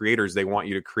telling creators they want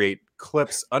you to create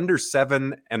clips under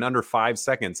 7 and under 5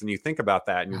 seconds. And you think about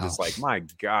that and you're just like, my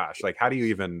gosh, like how do you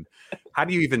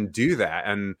even do that?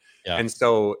 And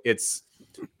so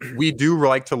we do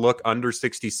like to look under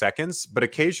 60 seconds, but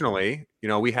occasionally,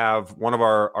 we have one of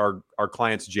our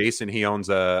clients, Jason, he owns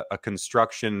a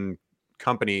construction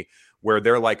company where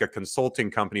they're like a consulting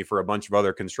company for a bunch of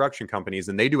other construction companies,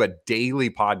 and they do a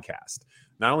daily podcast.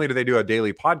 Not only do they do a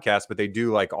daily podcast, but they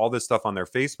do like all this stuff on their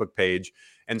Facebook page.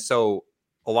 And so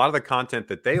a lot of the content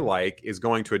that they like is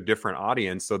going to a different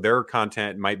audience. So their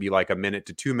content might be like 1 minute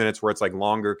to 2 minutes, where it's like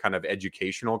longer kind of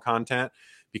educational content,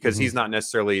 because he's not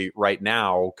necessarily right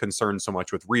now concerned so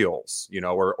much with Reels,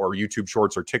 or YouTube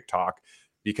Shorts or TikTok,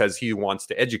 because he wants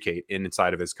to educate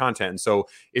inside of his content. And so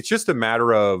it's just a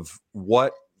matter of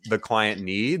what the client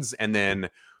needs and then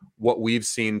what we've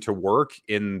seen to work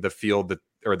in the field that,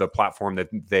 or the platform that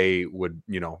they would,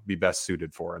 be best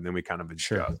suited for. And then we kind of adjust.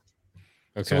 Sure.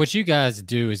 Okay. So what you guys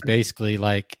do is basically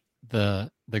like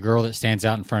the girl that stands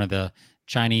out in front of the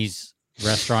Chinese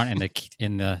restaurant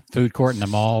in the food court in the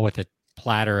mall with a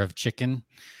platter of chicken.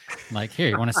 Like, here,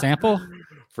 you want a sample?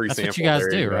 Free That's sample. what you guys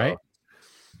do, right?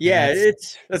 Yeah,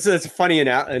 that's a funny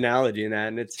analogy in that,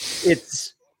 and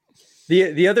it's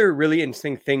the other really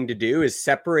interesting thing to do is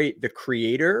separate the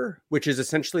creator, which is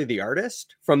essentially the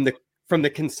artist, from the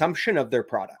consumption of their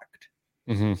product,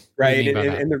 right?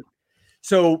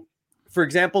 So, for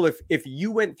example, if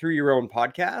you went through your own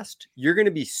podcast, you're going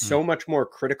to be so much more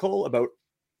critical about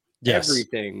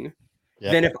everything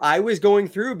than if I was going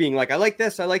through being like, I like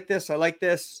this, I like this, I like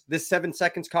this. This 7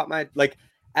 seconds caught my like.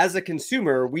 As a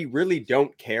consumer, we really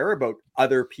don't care about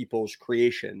other people's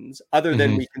creations other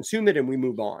than we consume it and we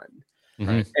move on.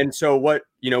 And so what,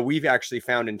 we've actually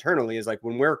found internally is like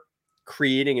when we're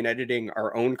creating and editing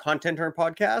our own content on our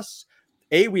podcasts,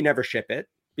 we never ship it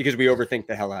because we overthink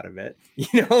the hell out of it.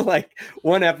 Like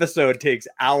one episode takes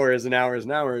hours and hours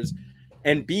and hours.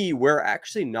 And B, we're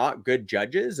actually not good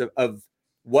judges of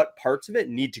what parts of it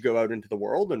need to go out into the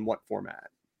world and what format.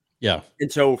 Yeah.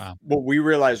 And so what we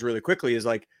realized really quickly is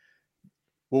like,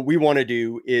 what we want to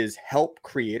do is help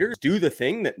creators do the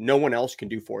thing that no one else can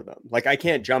do for them. Like I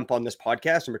can't jump on this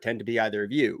podcast and pretend to be either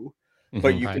of you,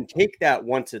 but you can take that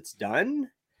once it's done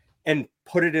and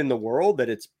put it in the world that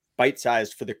it's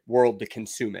bite-sized for the world to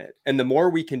consume it. And the more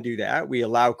we can do that, we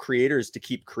allow creators to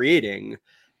keep creating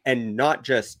and not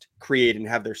just create and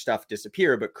have their stuff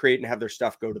disappear, but create and have their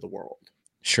stuff go to the world.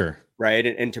 Sure. Right.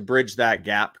 And to bridge that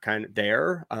gap kind of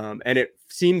there. And it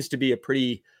seems to be a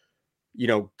pretty,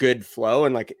 good flow.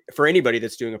 And like for anybody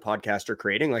that's doing a podcast or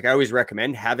creating, like I always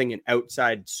recommend having an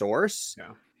outside source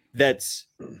that's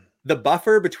the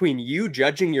buffer between you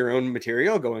judging your own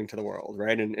material going to the world.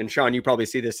 Right. And Sean, you probably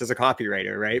see this as a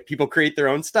copywriter, right? People create their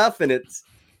own stuff and it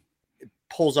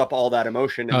pulls up all that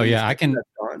emotion. And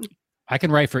I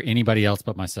can write for anybody else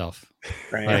but myself.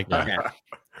 Right.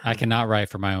 I cannot write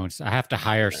for my own. I have to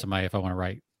hire somebody if I want to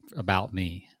write about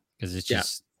me because it's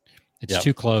just, it's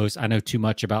too close. I know too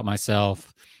much about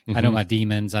myself. I know my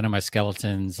demons. I know my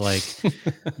skeletons. Like,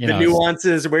 the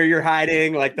nuances where you're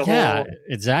hiding, like the whole.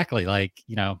 Exactly. Like,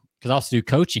 because I also do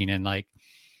coaching and like,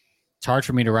 it's hard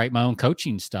for me to write my own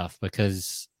coaching stuff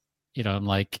because, I'm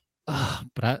like,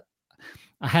 but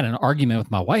I had an argument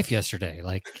with my wife yesterday.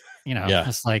 Like,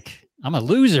 it's like, I'm a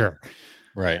loser.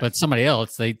 Right. But somebody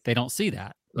else, they don't see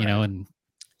that. And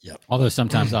Yep. Although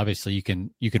sometimes obviously you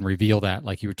can reveal that,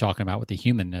 like you were talking about with the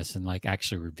humanness, and like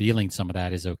actually revealing some of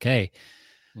that is okay.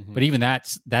 Mm-hmm. But even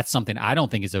that's something I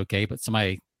don't think is okay. But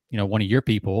somebody, one of your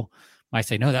people might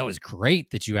say, no, that was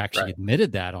great that you actually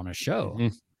admitted that on a show.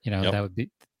 Mm-hmm.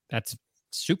 That's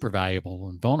super valuable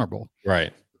and vulnerable.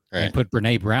 Right. And put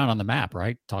Brene Brown on the map,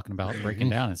 right? Talking about breaking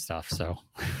down and stuff. So,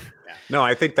 no,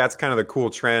 I think that's kind of the cool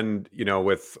trend,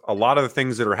 with a lot of the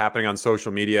things that are happening on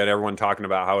social media and everyone talking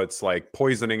about how it's like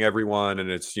poisoning everyone and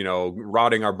it's,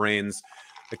 rotting our brains.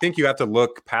 I think you have to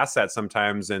look past that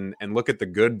sometimes and look at the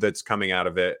good that's coming out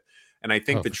of it. And I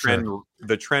think the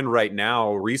trend right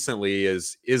now recently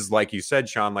is like you said,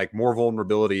 Sean, like more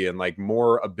vulnerability and like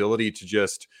more ability to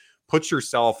just put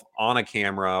yourself on a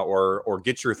camera or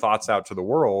get your thoughts out to the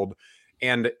world,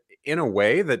 and in a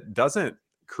way that doesn't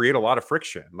create a lot of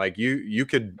friction. Like you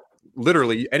could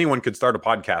literally, anyone could start a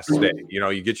podcast today.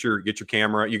 You get your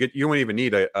camera, you don't even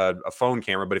need a phone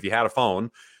camera, but if you had a phone,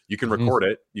 you can record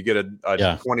it. You get a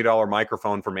 $20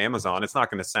 microphone from Amazon. It's not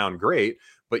going to sound great,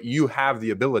 but you have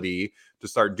the ability to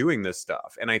start doing this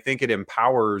stuff. And I think it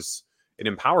empowers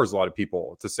a lot of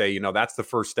people to say, that's the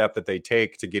first step that they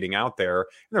take to getting out there. And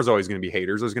there's always going to be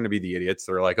haters. There's going to be the idiots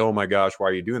that are like, oh my gosh, why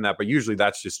are you doing that? But usually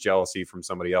that's just jealousy from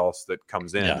somebody else that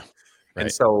comes in. Yeah, right.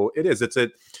 And so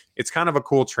it's kind of a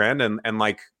cool trend. And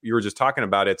like you were just talking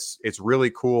about, it's really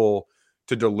cool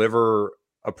to deliver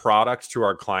a product to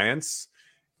our clients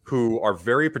who are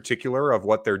very particular of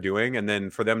what they're doing, and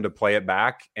then for them to play it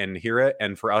back and hear it,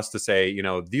 and for us to say,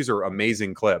 these are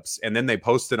amazing clips, and then they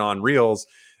post it on Reels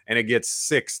and it gets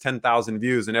 10,000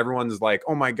 views and everyone's like,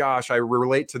 oh my gosh, I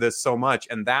relate to this so much.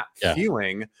 And that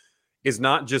feeling is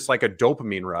not just like a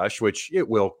dopamine rush, which it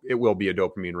will be a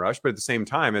dopamine rush, but at the same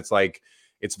time, it's like,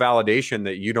 it's validation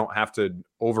that you don't have to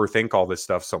overthink all this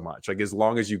stuff so much. Like, as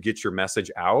long as you get your message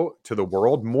out to the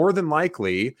world, more than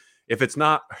likely, if it's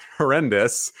not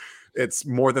horrendous, it's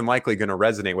more than likely going to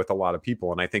resonate with a lot of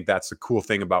people. And I think that's the cool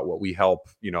thing about what we help,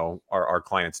 our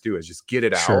clients do, is just get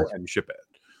it out and ship it.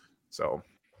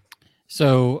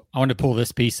 So I want to pull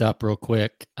this piece up real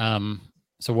quick.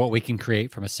 So what we can create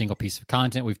from a single piece of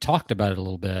content, we've talked about it a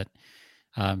little bit.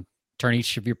 Turn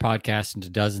each of your podcasts into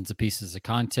dozens of pieces of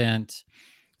content.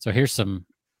 So here's some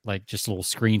like just little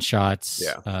screenshots.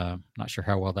 Yeah. Not sure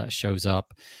how well that shows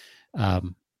up.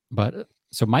 But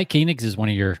so Mike Koenigs is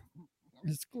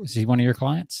is he one of your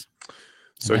clients?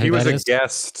 So he was a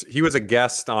guest. He was a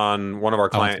guest on one of our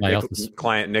client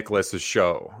Nicholas's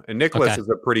show, and Nicholas is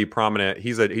a pretty prominent.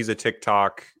 He's a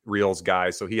TikTok Reels guy,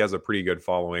 so he has a pretty good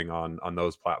following on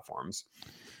those platforms.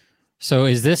 So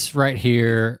is this right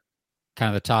here, kind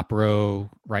of the top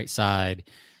row, right side?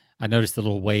 I noticed the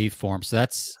little waveform. So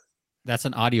that's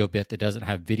an audio bit that doesn't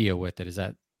have video with it. Is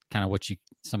that kind of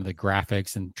some of the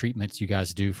graphics and treatments you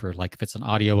guys do for, like, if it's an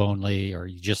audio only, or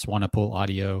you just want to pull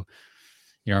audio,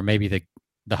 or maybe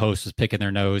the host was picking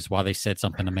their nose while they said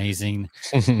something amazing.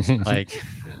 Like,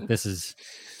 this is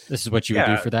what you would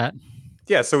do for that.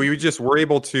 Yeah. So we're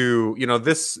able to,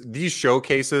 these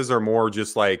showcases are more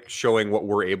just like showing what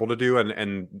we're able to do,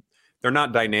 and they're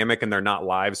not dynamic and they're not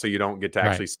live, so you don't get to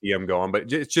actually see them going,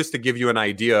 but it's just to give you an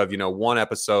idea of, one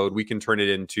episode, we can turn it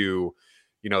into,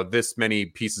 this many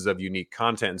pieces of unique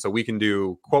content. And so we can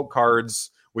do quote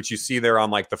cards, which you see there on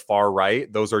like the far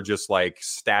right. Those are just like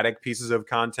static pieces of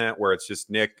content where it's just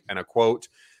Nick and a quote.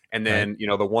 And then,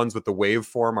 the ones with the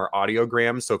waveform are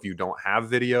audiograms. So if you don't have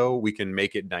video, we can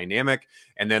make it dynamic.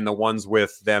 And then the ones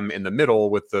with them in the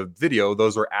middle with the video,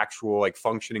 those are actual like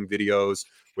functioning videos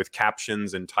with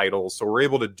captions and titles. So we're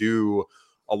able to do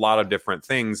a lot of different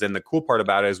things. And the cool part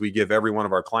about it is we give every one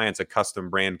of our clients a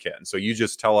custom brand kit. And so you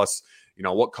just tell us,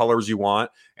 what colors you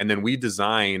want, and then we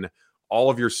design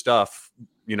all of your stuff,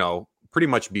 pretty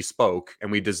much bespoke,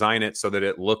 and we design it so that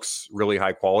it looks really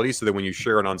high quality, so that when you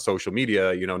share it on social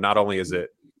media, not only is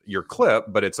it your clip,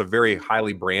 but it's a very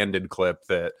highly branded clip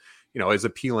that, is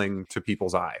appealing to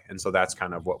people's eye. And so that's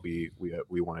kind of what we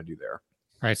want to do there.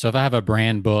 All right. So if I have a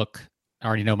brand book, I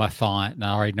already know my font and I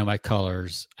already know my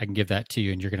colors, I can give that to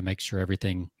you and you're going to make sure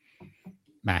everything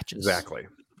matches. Exactly.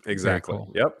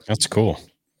 Cool. Yep. That's cool.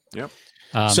 Yep.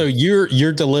 So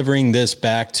you're delivering this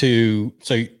back to,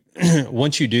 so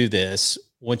once you do this,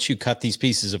 once you cut these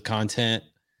pieces of content,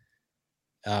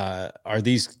 are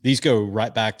these go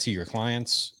right back to your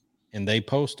clients and they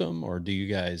post them, or do you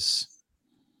guys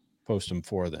post them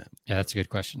for them? Yeah, that's a good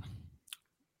question.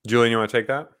 Julian, you want to take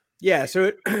that? Yeah.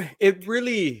 So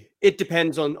it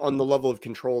depends on the level of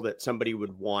control that somebody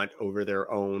would want over their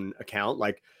own account.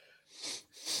 Like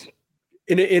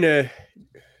in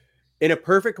a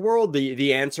perfect world,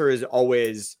 the answer is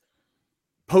always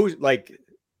post, like,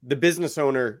 the business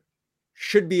owner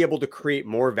should be able to create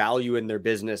more value in their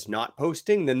business not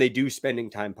posting than they do spending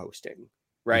time posting,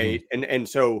 right? And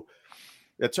so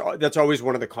that's always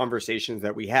one of the conversations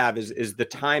that we have is the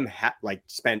time like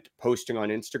spent posting on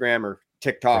Instagram or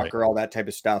TikTok or all that type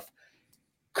of stuff.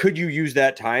 Could you use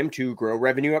that time to grow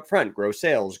revenue up front, grow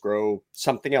sales, grow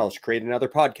something else, create another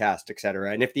podcast, et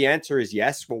cetera? And if the answer is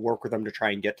yes, we'll work with them to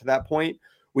try and get to that point.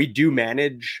 We do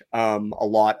manage a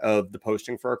lot of the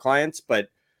posting for our clients, but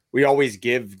we always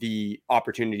give the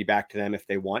opportunity back to them if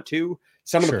they want to.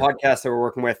 Some of the podcasts that we're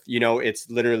working with, it's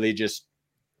literally just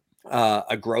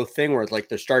a growth thing where it's like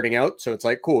they're starting out. So it's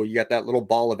like, cool, you got that little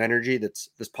ball of energy that's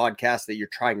this podcast that you're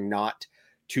trying not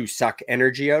to suck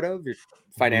energy out of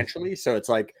financially. So it's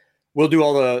like, we'll do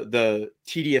all the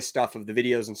tedious stuff of the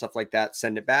videos and stuff like that,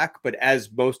 send it back. But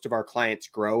as most of our clients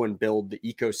grow and build the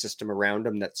ecosystem around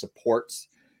them that supports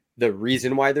the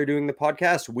reason why they're doing the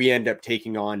podcast, we end up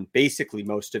taking on basically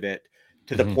most of it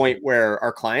to the point where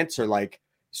our clients are like,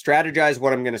 strategize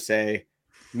what I'm going to say,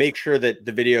 make sure that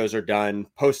the videos are done,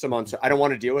 post them on. So I don't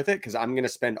want to deal with it because I'm going to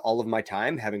spend all of my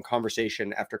time having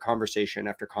conversation after conversation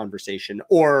after conversation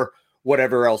or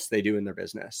whatever else they do in their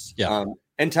business. Yeah.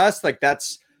 And to us, like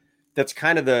that's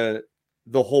kind of the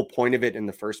whole point of it in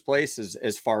the first place, is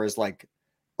as far as like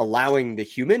allowing the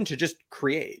human to just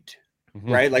create.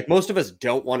 Right. Like most of us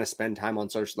don't want to spend time on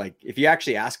social. Like if you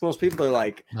actually ask most people, they're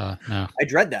like, no. I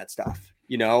dread that stuff,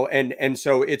 and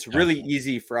so it's really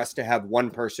easy for us to have one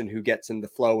person who gets in the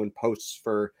flow and posts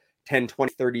for 10,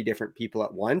 20, 30 different people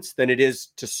at once than it is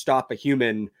to stop a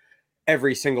human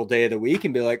every single day of the week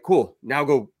and be like, cool, now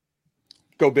go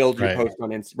build your post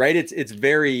on Instagram. Right. It's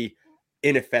very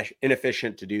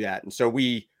inefficient to do that. And so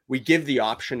we give the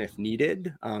option if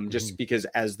needed, just because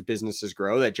as the businesses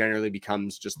grow, that generally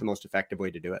becomes just the most effective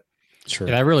way to do it. Sure.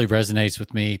 Yeah, that really resonates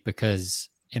with me because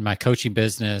in my coaching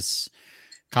business,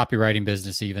 copywriting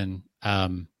business, even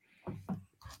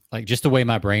like just the way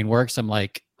my brain works, I'm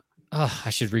like, oh,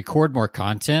 I should record more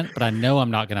content, but I know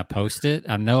I'm not going to post it.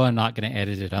 I know I'm not going to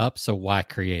edit it up. So why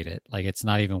create it? Like, it's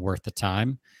not even worth the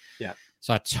time. Yeah.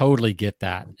 So I totally get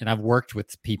that. And I've worked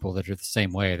with people that are the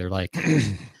same way. They're like,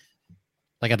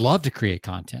 like, I'd love to create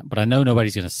content, but I know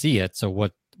nobody's going to see it. So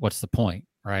what's the point?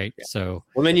 Right. Yeah. So,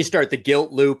 well, then you start the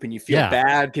guilt loop and you feel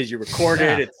bad because you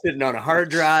recorded it's sitting on a hard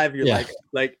drive. You're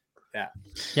like,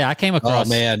 yeah. I came across, oh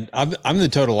man, I'm the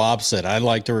total opposite. I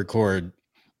like to record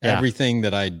everything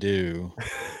that I do.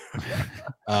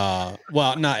 Well,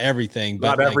 not everything,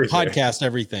 but not everything. Podcast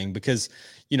everything, because,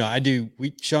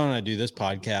 Sean and I do this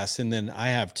podcast, and then I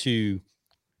have two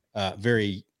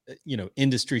very,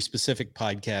 industry specific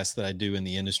podcasts that I do in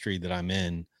the industry that I'm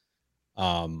in,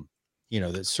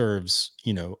 that serves,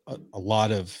 a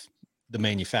lot of the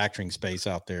manufacturing space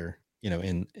out there,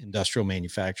 in industrial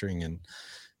manufacturing. And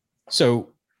so,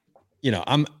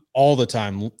 I'm all the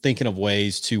time thinking of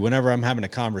ways to, whenever I'm having a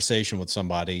conversation with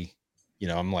somebody,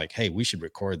 I'm like, hey, we should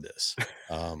record this.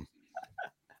 And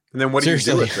then what do you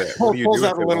do with it? What do you pulls do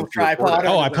out a little tripod.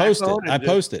 Oh, I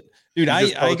post it. Dude,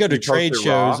 I go to trade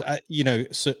shows.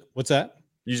 So what's that?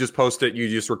 You just post it. You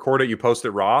just record it. You post it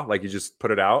raw. Like you just put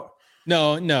it out.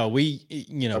 No, we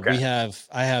I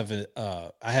have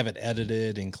it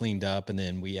edited and cleaned up, and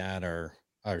then we add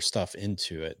our stuff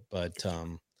into it. But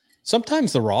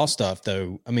sometimes the raw stuff,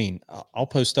 though, I mean, I'll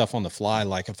post stuff on the fly.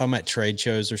 Like if I'm at trade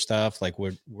shows or stuff, like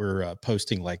we're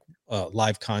posting like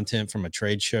live content from a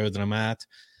trade show that I'm at.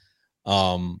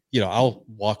 I'll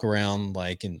walk around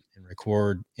like and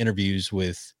record interviews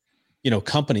with,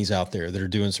 companies out there that are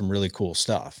doing some really cool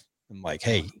stuff. I'm like,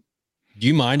 hey, do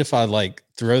you mind if I like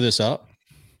throw this up?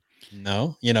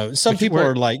 No, some people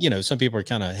are like, some people are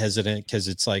kind of hesitant because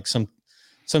it's like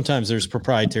sometimes there's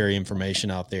proprietary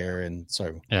information out there. And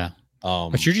so,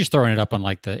 but you're just throwing it up on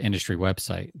like the industry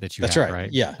website that you have,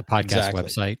 right? Yeah. The podcast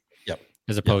website. Yep.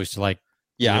 As opposed to like,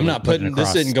 I'm not putting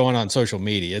this isn't going on social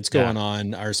media. It's going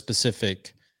on our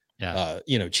specific,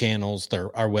 channels,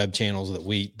 our web channels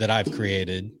that I've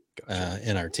created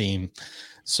in our team.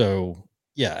 So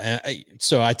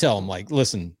so I tell them like,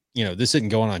 listen, this isn't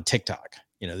going on TikTok.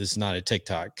 This is not a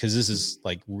TikTok because this is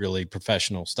like really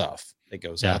professional stuff that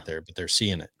goes out there, but they're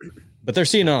seeing it. But they're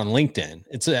seeing it on LinkedIn.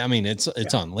 It's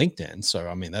on LinkedIn. So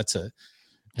I mean, that's a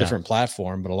different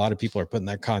platform, but a lot of people are putting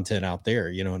that content out there,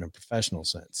 in a professional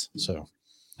sense. So.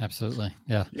 Absolutely.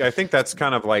 Yeah. Yeah. I think that's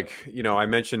kind of like, I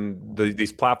mentioned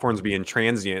these platforms being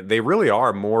transient. They really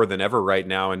are more than ever right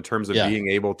now in terms of being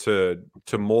able to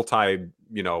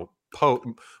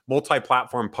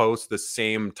multi-platform post the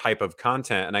same type of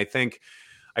content. And I think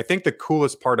the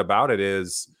coolest part about it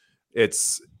is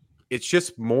it's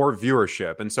just more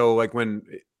viewership. And so like when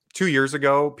 2 years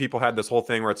ago, people had this whole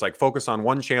thing where it's like focus on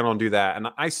one channel and do that. And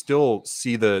I still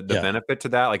see the benefit to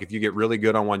that. Like if you get really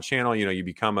good on one channel, you know, you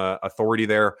become a authority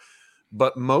there.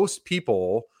 But most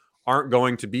people aren't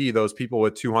going to be those people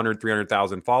with 200,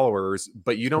 300,000 followers,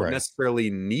 but you don't necessarily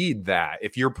need that.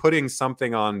 If you're putting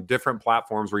something on different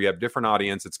platforms where you have different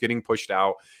audience, it's getting pushed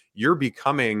out, you're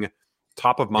becoming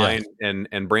top of mind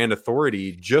and brand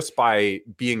authority just by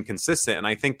being consistent. And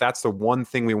I think that's the one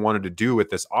thing we wanted to do with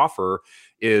this offer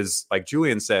is, like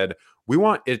Julian said, we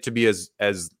want it to be as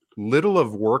little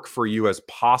of work for you as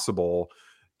possible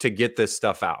to get this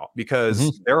stuff out,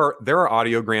 because there are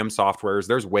audiogram softwares,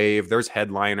 there's Wave, there's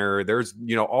Headliner, there's,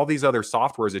 you know, all these other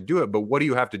softwares that do it. But what do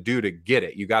you have to do to get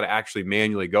it? You got to actually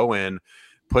manually go in,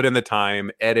 put in the time,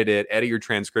 edit your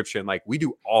transcription. Like we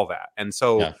do all that. And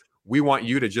so we want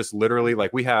you to just literally,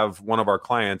 like we have one of our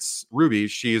clients, Ruby,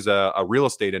 she's a real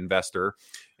estate investor,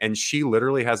 and she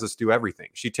literally has us do everything.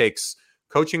 She takes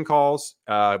coaching calls,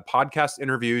 podcast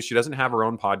interviews. She doesn't have her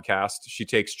own podcast. She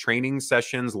takes training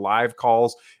sessions, live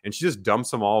calls, and she just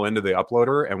dumps them all into the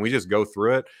uploader, and we just go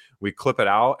through it. We clip it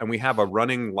out, and we have a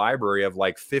running library of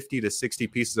like 50 to 60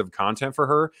 pieces of content for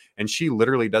her. And she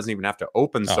literally doesn't even have to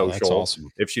open social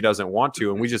if she doesn't want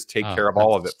to. And we just take care of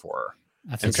all of it for her.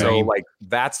 And so like,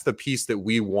 that's the piece that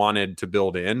we wanted to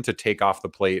build in to take off the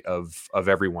plate of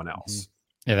everyone else.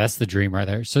 Yeah, that's the dream right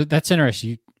there. So that's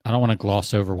interesting. I don't want to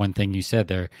gloss over one thing you said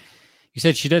there. You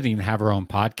said she doesn't even have her own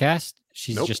podcast.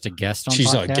 She's just a guest on.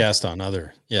 She's a guest on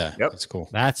other. Yeah, that's cool.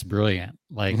 That's brilliant.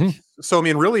 Like, so I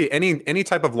mean, really, any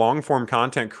type of long form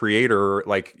content creator,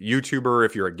 like YouTuber,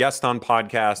 if you're a guest on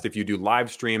podcast, if you do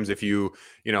live streams, if you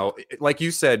know, like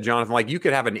you said, Jonathan, like you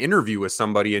could have an interview with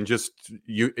somebody and just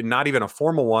not even a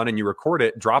formal one, and you record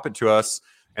it, drop it to us,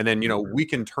 and then we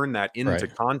can turn that into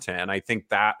content. And I think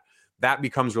that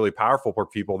becomes really powerful for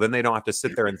people. Then they don't have to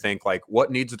sit there and think like,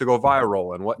 what needs to go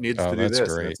viral and what needs to do this.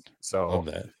 Great. So love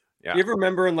that. Yeah. You ever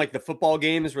remember in like the football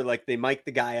games where like they mic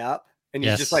the guy up and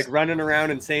he's just like running around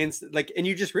and saying like, and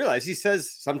you just realize he says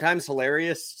sometimes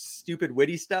hilarious, stupid,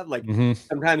 witty stuff, like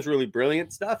sometimes really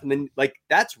brilliant stuff. And then like,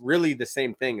 that's really the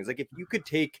same thing. It's like, if you could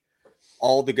take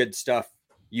all the good stuff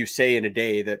you say in a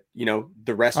day that, you know,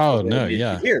 the rest of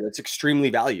here, that's extremely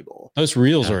valuable. Those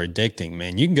reels are addicting,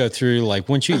 man. You can go through like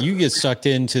once you get sucked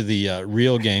into the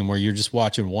reel game where you're just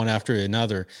watching one after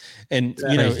another. And,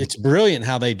 you know, it's brilliant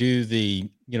how they do the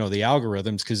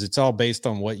algorithms, because it's all based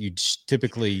on what you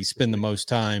typically spend the most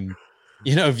time,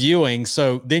 viewing.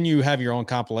 So then you have your own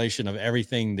compilation of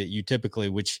everything that you typically,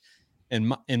 which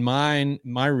in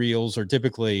my reels are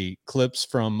typically clips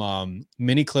from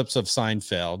mini clips of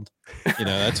Seinfeld.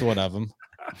 That's one of them.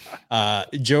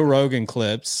 Joe Rogan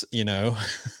clips, yeah.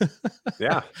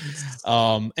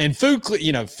 And food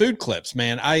clips,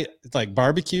 man. I like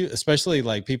barbecue, especially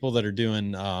like people that are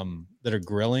doing, that are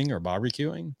grilling or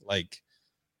barbecuing. Like,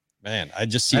 man, I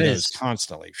just see those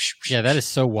constantly. Yeah. That is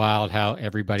so wild how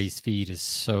everybody's feed is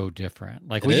so different.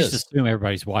 Like we just assume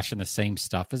everybody's watching the same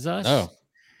stuff as us. Oh,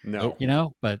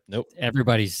 no, but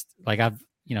everybody's like, I've,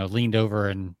 leaned over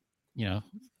and,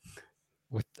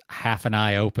 with half an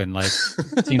eye open, like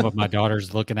seeing what my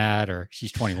daughter's looking at, or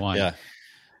she's 21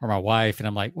 or my wife. And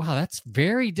I'm like, wow, that's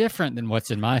very different than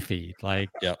what's in my feed. Like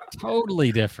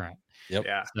totally different. Yep.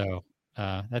 Yeah. So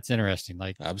that's interesting.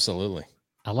 Like, absolutely.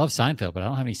 I love Seinfeld, but I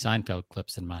don't have any Seinfeld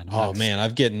clips in mine. Oh man,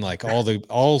 I've getting like all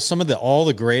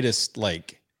the greatest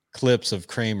like clips of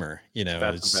Kramer.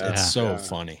 It's so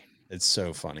funny. It's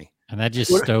so funny. And that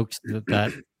just stokes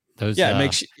those it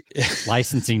makes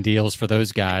licensing deals for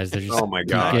those guys. They're just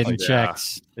getting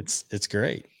checks. It's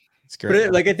great. It's great.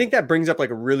 But I think that brings up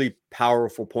like a really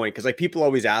powerful point, because like people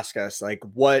always ask us like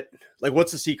what's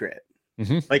the secret?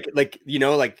 Like you're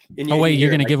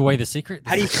gonna give away the secret?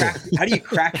 How do you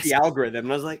crack the algorithm?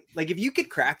 And I was like if you could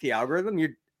crack the algorithm,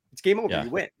 it's game over. You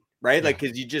win, right? Like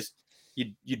because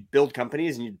you'd build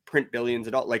companies and you'd print billions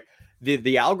of dollars. Like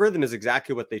the algorithm is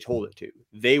exactly what they told it to.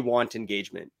 They want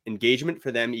engagement. Engagement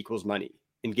for them equals money.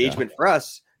 Engagement for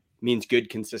us means good,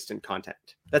 consistent content.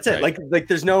 That's it. Like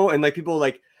there's no, and like people are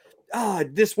like,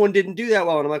 this one didn't do that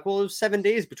well. And I'm like, well, it was 7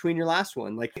 days between your last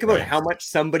one. Like think about how much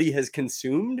somebody has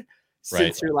consumed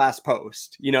since your last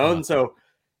post, and so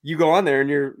you go on there and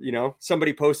you're,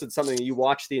 somebody posted something that you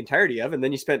watched the entirety of, and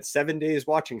then you spent 7 days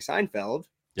watching Seinfeld.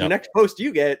 The next post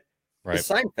you get is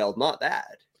Seinfeld, not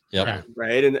that. Yep.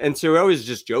 Right. And so we always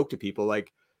just joke to people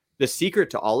like the secret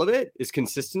to all of it is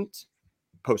consistent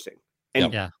posting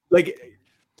and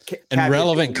and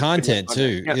relevant content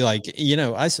too. Yeah. Like,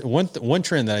 one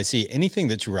trend that I see, anything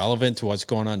that's relevant to what's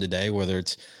going on today, whether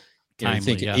it's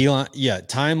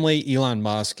timely, Elon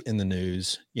Musk in the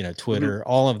news, Twitter,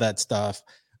 all of that stuff.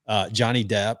 Johnny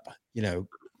Depp,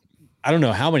 I don't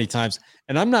know how many times,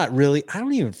 and I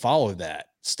don't even follow that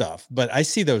stuff, but I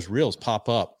see those reels pop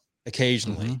up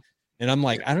occasionally, and I'm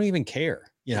like, I don't even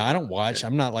care. I don't watch.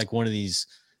 I'm not like one of these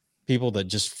people that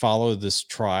just follow this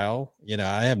trial.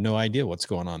 I have no idea what's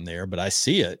going on there, but I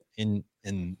see it and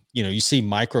you see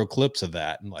micro clips of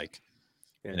that and like,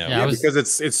 because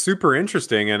it's super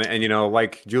interesting. And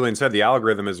like Julian said, the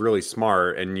algorithm is really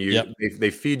smart, and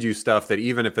they feed you stuff that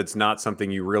even if it's not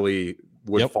something you really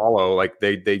would follow, like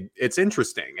it's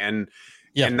interesting. And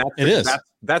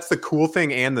that's the cool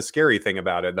thing and the scary thing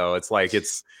about it, though. It's like,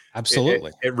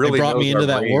 absolutely, it really brought me into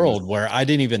that world where I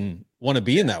didn't even want to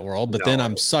be in that world, but then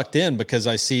I'm sucked in because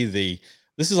I see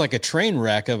this is like a train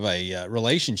wreck of a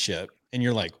relationship, and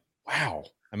you're like, wow,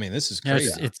 I mean, this is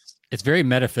crazy. It's very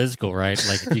metaphysical, right?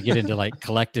 Like if you get into like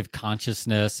collective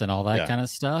consciousness and all that kind of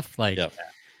stuff, like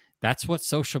that's what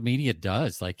social media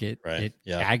does. Like it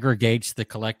aggregates the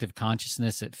collective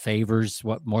consciousness. It favors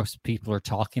what most people are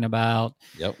talking about.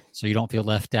 Yep. So you don't feel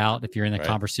left out if you're in the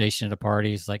conversation at a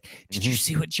party. It's like, did you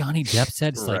see what Johnny Depp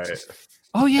said? It's like,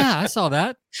 oh yeah, I saw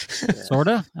that.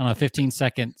 Sorta on a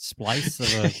 15-second splice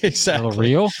of a little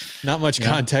reel. Not much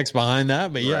context behind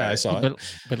that, but I saw it.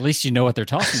 But at least you know what they're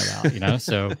talking about,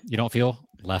 so you don't feel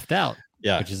left out.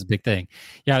 Yeah, which is a big thing.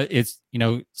 Yeah, it's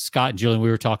Scott and Julian, we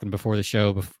were talking before the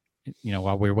show,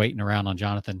 while we were waiting around on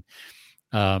Jonathan,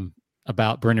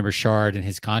 about Brendan Burchard and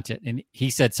his content, and he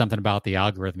said something about the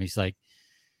algorithm. He's like,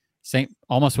 saying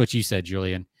almost what you said,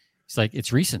 Julian. It's like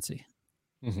it's recency.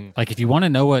 Like if you want to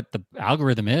know what the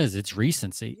algorithm is, it's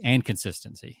recency and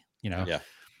consistency.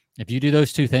 If you do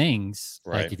those two things,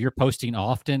 like if you're posting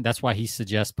often, that's why he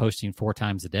suggests posting 4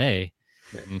 times a day,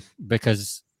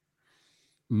 because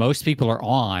most people are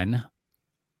on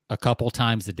a couple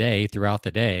times a day throughout the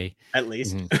day, at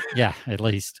least. Yeah, at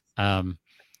least. Don't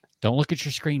look at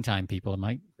your screen time, people. It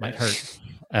might hurt.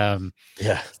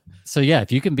 So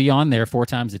if you can be on there 4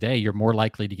 times a day, you're more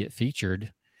likely to get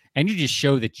featured. And you just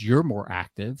show that you're more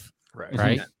active,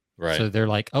 right? Right. So they're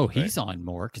like, oh, he's on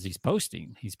more because he's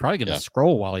posting. He's probably going to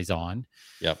scroll while he's on,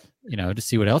 to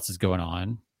see what else is going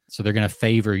on. So they're going to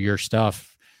favor your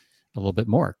stuff a little bit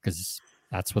more because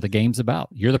that's what the game's about.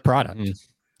 You're the product.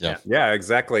 Yeah,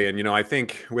 exactly. And, I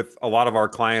think with a lot of our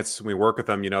clients, when we work with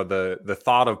them, the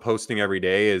thought of posting every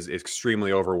day is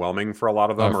extremely overwhelming for a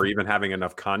lot of them, or even having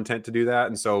enough content to do that.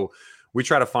 And so we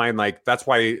try to find that's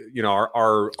why,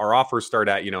 our offers start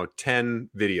at, 10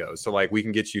 videos. So like we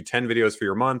can get you 10 videos for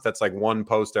your month. That's like 1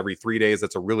 post every 3 days.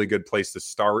 That's a really good place to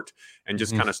start and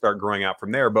just kind of start growing out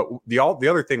from there. But the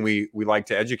other thing we like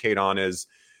to educate on is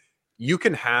you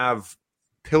can have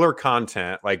pillar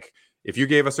content. Like if you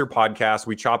gave us your podcast,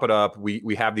 we chop it up.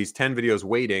 We have these 10 videos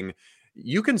waiting.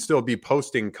 You can still be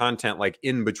posting content like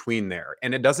in between there.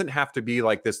 And it doesn't have to be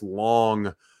like this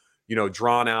long,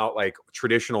 drawn out like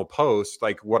traditional post.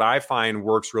 Like what I find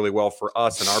works really well for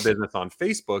us and our business on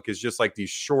Facebook is just like these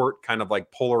short kind of like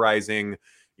polarizing,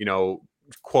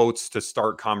 quotes to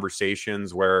start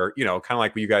conversations where, kind of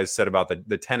like what you guys said about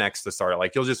the 10X to start.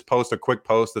 Like you'll just post a quick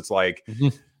post that's like,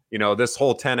 this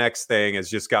whole 10X thing has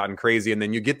just gotten crazy. And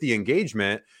then you get the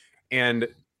engagement, and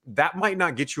that might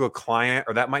not get you a client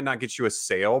or that might not get you a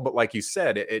sale. But like you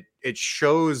said, it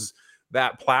shows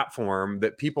that platform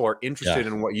that people are interested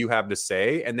in what you have to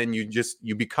say. And then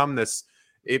you become this,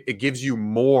 it gives you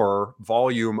more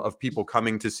volume of people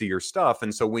coming to see your stuff.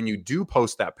 And so when you do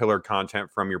post that pillar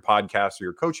content from your podcast or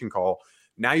your coaching call,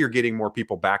 now you're getting more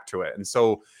people back to it. And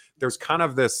so there's kind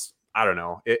of this, I don't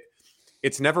know,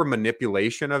 it's never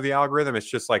manipulation of the algorithm. It's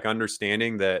just like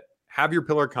understanding that have your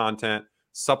pillar content,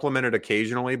 supplement it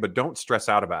occasionally, but don't stress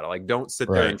out about it. Like don't sit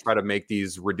there and try to make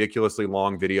these ridiculously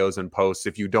long videos and posts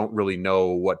if you don't really know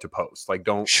what to post. Like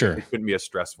it shouldn't be a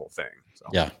stressful thing. So.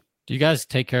 Yeah. Do you guys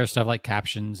take care of stuff like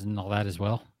captions and all that as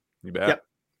well? You bet.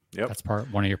 Yep. That's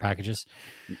one of your packages.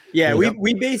 Yeah.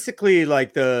 We basically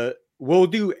we'll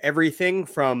do everything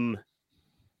from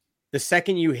the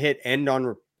second you hit end on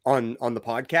the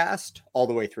podcast all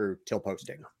the way through till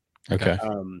posting. Okay.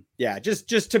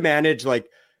 Just to manage, like,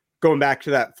 going back to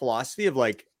that philosophy of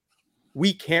like,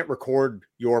 we can't record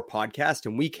your podcast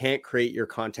and we can't create your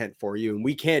content for you and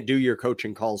we can't do your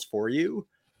coaching calls for you.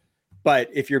 But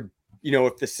if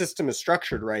if the system is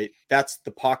structured right, that's the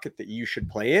pocket that you should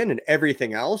play in, and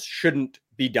everything else shouldn't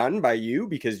be done by you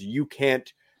because you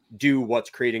can't do what's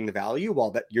creating the value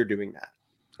while that you're doing that,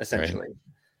 essentially. Right.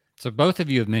 So both of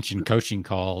you have mentioned coaching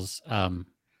calls.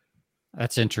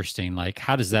 That's interesting. Like,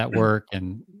 how does that work?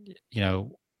 And,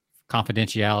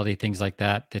 confidentiality, things like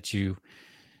that you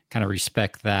kind of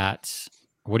respect that.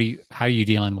 How are you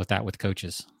dealing with that with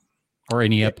coaches or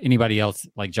anybody else?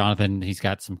 Like Jonathan, he's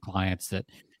got some clients that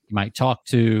you might talk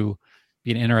to.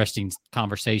 be an interesting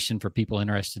conversation for people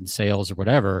interested in sales or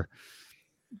whatever.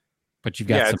 But you've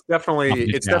got it's definitely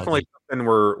something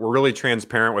we're really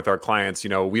transparent with our clients.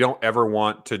 You know, we don't ever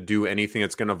want to do anything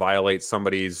that's going to violate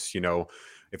somebody's, you know,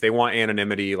 if they want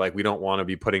anonymity, like we don't want to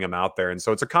be putting them out there. And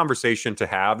so it's a conversation to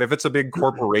have. If it's a big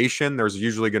corporation, there's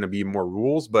usually going to be more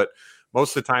rules, but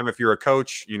most of the time, if you're a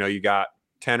coach, you know, you got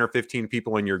 10 or 15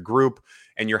 people in your group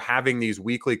and you're having these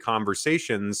weekly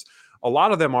conversations, a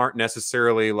lot of them aren't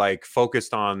necessarily like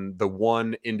focused on the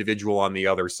one individual on the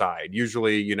other side.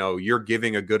 Usually, you know, you're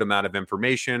giving a good amount of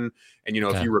information, and, you know,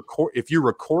 if you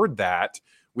record that,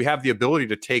 we have the ability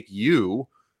to take you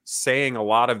saying a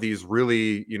lot of these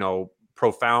really, you know,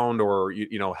 profound or,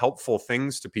 you know, helpful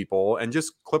things to people and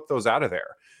just clip those out of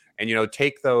there and, you know,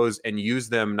 take those and use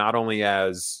them not only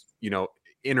as, you know,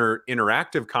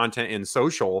 interactive content in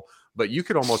social, but you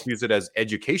could almost use it as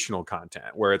educational content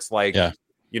where it's like,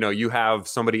 you know, you have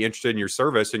somebody interested in your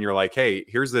service and you're like, hey,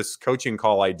 here's this coaching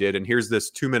call I did, and here's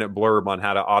this 2-minute blurb on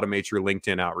how to automate your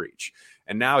LinkedIn outreach.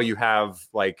 And now you have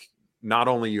like, not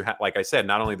only like I said,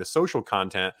 not only the social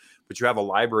content, but you have a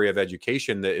library of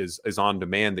education that is on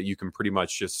demand that you can pretty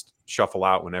much just shuffle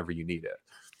out whenever you need it.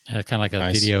 Kind of like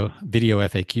a video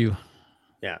FAQ.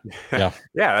 Yeah.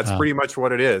 That's pretty much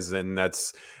what it is. And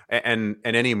that's, and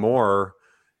anymore,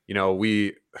 you know,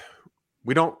 we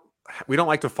don't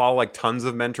like to follow like tons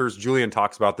of mentors. Julian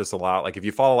talks about this a lot. Like if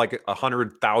you follow like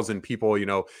 100,000 people, you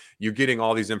know, you're getting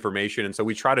all these information. And so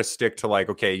we try to stick to like,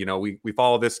 okay, you know, we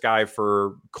follow this guy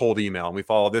for cold email and we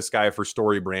follow this guy for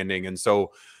story branding. And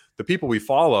so the people we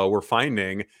follow, we're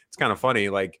finding, it's kind of funny,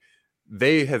 like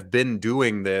they have been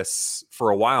doing this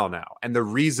for a while now. And the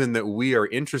reason that we are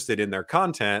interested in their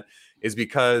content is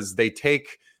because they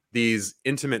take these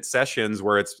intimate sessions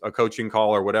where it's a coaching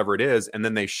call or whatever it is, and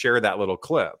then they share that little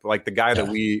clip. Like the guy that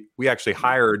we actually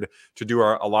hired to do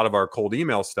a lot of our cold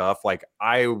email stuff, like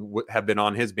I have been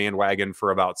on his bandwagon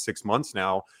for about 6 months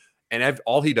now, and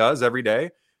all he does every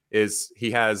day is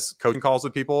he has coaching calls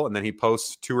with people, and then he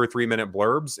posts 2 or 3 minute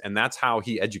blurbs, and that's how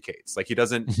he educates. Like he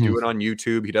doesn't do it on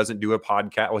YouTube, he doesn't do a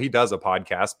podcast. Well, he does a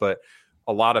podcast, but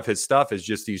a lot of his stuff is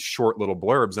just these short little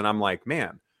blurbs. And I'm like,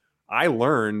 man, I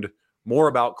learned more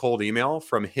about cold email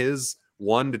from his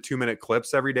 1 to 2 minute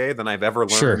clips every day than I've ever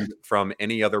learned from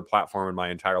any other platform in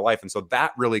my entire life. And so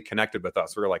that really connected with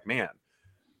us. We were like, man,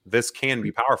 this can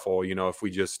be powerful, you know, if we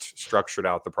just structured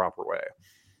out the proper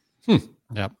way.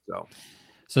 Yep.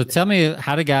 So tell me,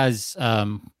 how do guys,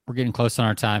 we're getting close on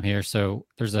our time here. So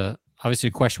there's obviously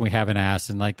a question we haven't asked,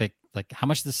 and like how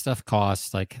much does this stuff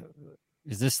cost? Like,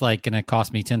 is this like going to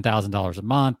cost me $10,000 a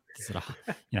month? Is it,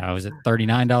 is it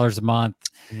 $39 a month?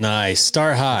 Nice.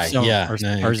 Start high.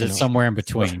 Or is it somewhere in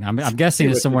between? I'm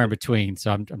guessing it's somewhere in between.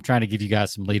 So I'm trying to give you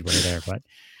guys some leadway there, but.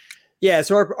 Yeah.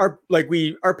 So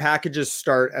our packages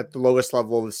start at the lowest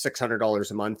level of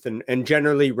 $600 a month and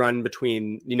generally run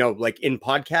between, you know, like in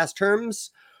podcast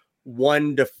terms,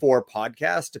 1 to 4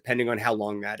 podcasts, depending on how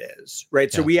long that is.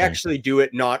 Right. So we actually do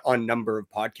it not on number of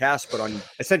podcasts, but on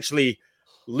essentially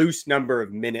loose number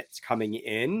of minutes coming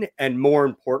in, and more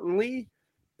importantly,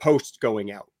 posts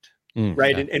going out.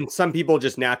 Right. Yeah. And some people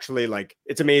just naturally, like,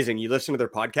 it's amazing. You listen to their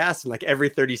podcast and like every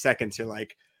 30 seconds, you're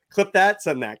like, clip that,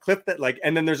 send that, clip that. Like,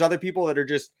 and then there's other people that are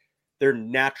just, their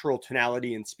natural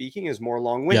tonality in speaking is more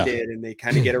long-winded and they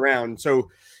kind of get around. So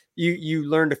you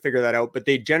learn to figure that out, but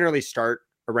they generally start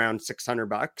around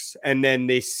 $600 and then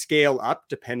they scale up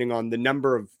depending on the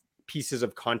number of pieces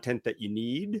of content that you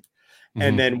need.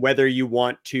 And then whether you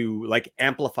want to like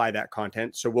amplify that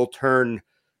content. So we'll turn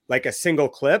like a single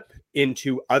clip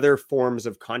into other forms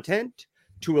of content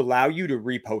to allow you to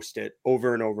repost it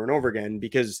over and over and over again.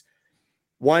 Because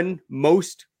one,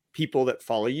 most people that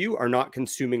follow you are not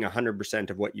consuming 100%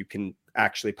 of what you can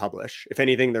actually publish. If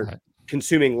anything, they're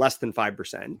consuming less than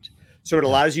 5%. So it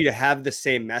allows you to have the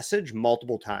same message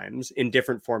multiple times in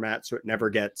different formats. So it never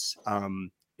gets,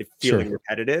 feeling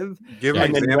repetitive. Give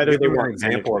them an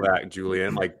example of that,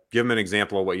 Julian. Like, give them an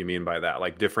example of what you mean by that,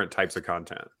 like different types of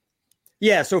content.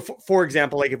 Yeah. So for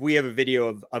example, like if we have a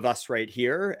video of us right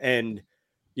here, and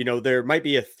you know, there might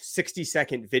be a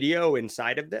 60-second video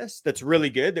inside of this that's really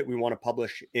good that we want to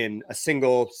publish in a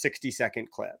single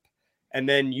 60-second clip. And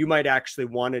then you might actually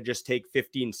want to just take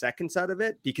 15 seconds out of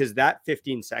it because that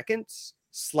 15 seconds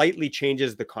slightly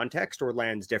changes the context or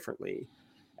lands differently.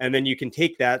 And then you can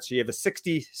take that. So you have a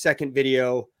 60-second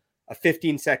video, a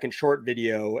 15-second short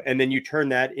video, and then you turn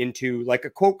that into like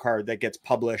a quote card that gets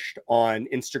published on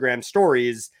Instagram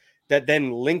stories that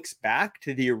then links back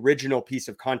to the original piece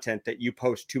of content that you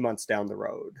post 2 months down the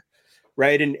road.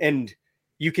 Right. And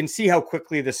you can see how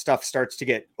quickly this stuff starts to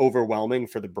get overwhelming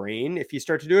for the brain if you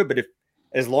start to do it. But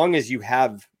as long as you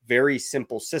have very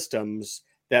simple systems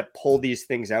that pull these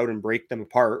things out and break them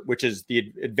apart, which is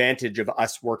the advantage of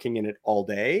us working in it all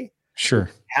day. Sure.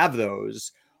 Have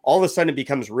those, all of a sudden it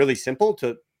becomes really simple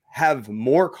to have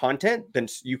more content than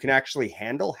you can actually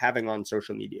handle having on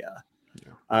social media.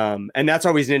 Yeah. And that's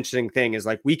always an interesting thing, is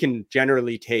like, we can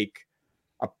generally take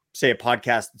say a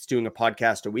podcast that's doing a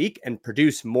podcast a week and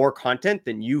produce more content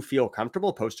than you feel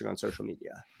comfortable posting on social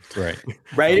media. Right.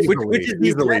 Which is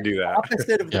easily do that.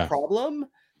 Opposite of the problem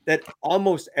that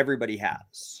almost everybody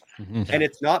has. Mm-hmm. And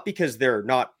it's not because they're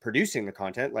not producing the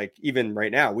content. Like, even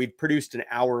right now, we've produced an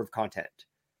hour of content,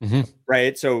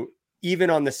 right? So even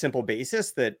on the simple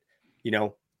basis that, you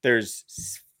know,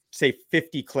 there's say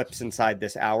 50 clips inside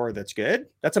this hour, that's good.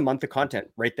 That's a month of content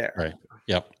right there. Right.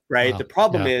 Yep. Right. Wow. The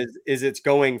problem is it's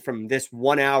going from this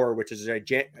 1 hour, which is a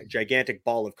gigantic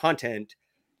ball of content,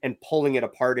 and pulling it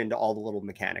apart into all the little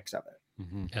mechanics of it.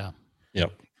 Mm-hmm. Yeah.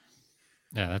 Yep.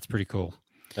 Yeah. That's pretty cool.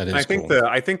 That is I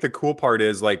think the cool part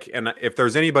is, like, and if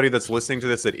there's anybody that's listening to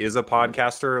this that is a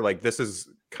podcaster, like, this is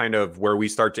kind of where we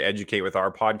start to educate with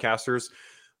our podcasters.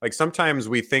 Like, sometimes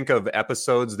we think of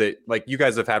episodes that, like, you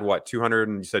guys have had what,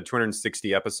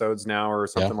 260 episodes now or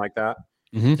something like that.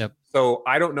 Mm-hmm. Yep. So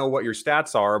I don't know what your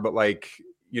stats are, but, like,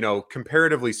 you know,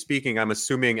 comparatively speaking, I'm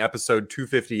assuming episode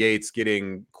 258 is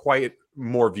getting quite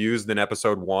more views than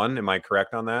episode 1. Am I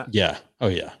correct on that? Yeah. Oh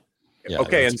yeah.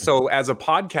 Okay. And so as a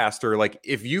podcaster, like,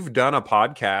 if you've done a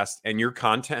podcast and your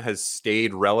content has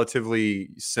stayed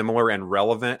relatively similar and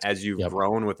relevant as you've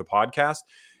grown with the podcast,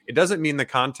 it doesn't mean the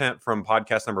content from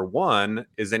podcast number 1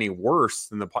 is any worse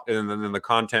than the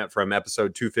content from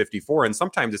episode 254. And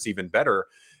sometimes it's even better.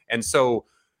 And so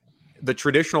the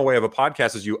traditional way of a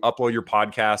podcast is you upload your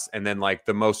podcast, and then, like,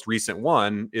 the most recent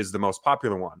one is the most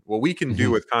popular one. What we can do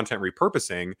with content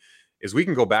repurposing is we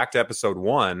can go back to episode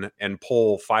 1 and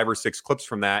pull 5 or 6 clips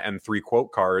from that and 3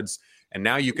 quote cards. And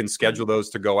now you can schedule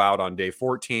those to go out on day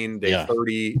 14, day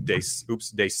 30, day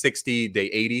 60, day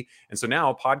 80. And so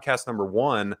now podcast number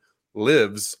 1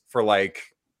 lives for like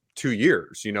 2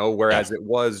 years, you know, whereas it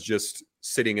was just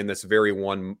sitting in this very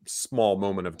one small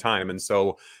moment of time. And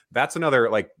so that's another,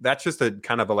 like, that's just a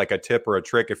kind of a tip or a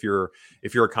trick. If you're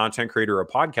a content creator or a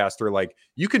podcaster, like,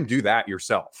 you can do that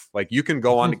yourself. Like, you can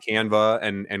go onto Canva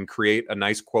and create a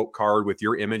nice quote card with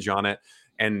your image on it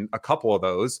and a couple of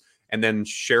those, and then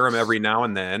share them every now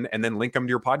and then link them to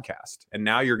your podcast. And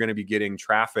now you're going to be getting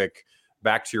traffic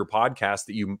back to your podcast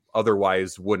that you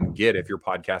otherwise wouldn't get if your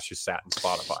podcast just sat in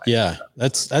Spotify. Yeah,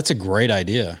 that's a great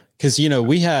idea. Because, you know,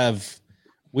 we have,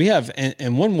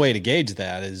 and one way to gauge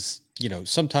that is, you know,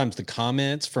 sometimes the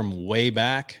comments from way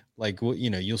back, like, you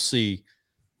know, you'll see,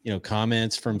 you know,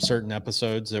 comments from certain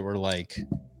episodes that were like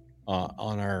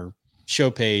on our show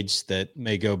page that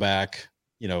may go back,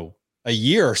 you know, a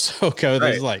year or so ago.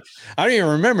 There's like, I don't even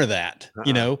remember that,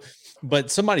 you know,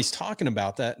 but somebody's talking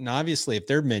about that. And obviously if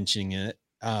they're mentioning it,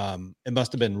 it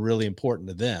must've been really important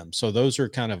to them. So those are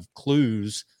kind of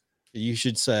clues that you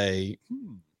should say,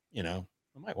 you know,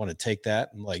 I might want to take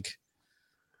that and, like,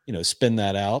 you know, spin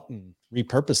that out and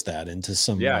repurpose that into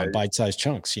some bite-sized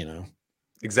chunks, you know?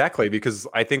 Exactly. Because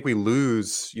I think we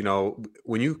lose, you know,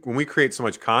 when we create so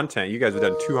much content, you guys have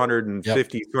done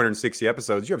 250, 260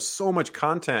 episodes, you have so much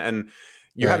content, and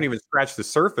you haven't even scratched the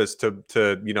surface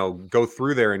to, you know, go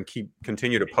through there and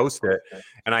continue to post it.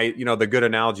 And you know, the good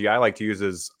analogy I like to use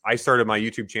is I started my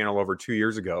YouTube channel over 2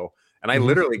 years ago, and I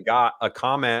literally got a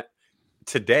comment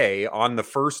today on the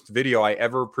first video I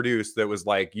ever produced that was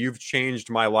like, "You've changed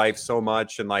my life so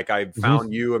much," and, like, I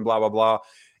found you and blah, blah, blah.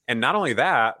 And not only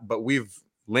that, but we've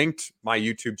linked my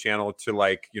YouTube channel to,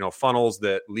 like, you know, funnels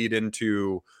that lead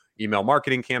into email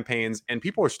marketing campaigns, and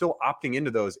people are still opting into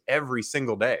those every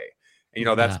single day. And, you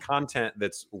know, that's content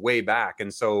that's way back.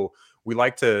 And so we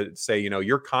like to say, you know,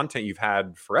 your content you've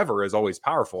had forever is always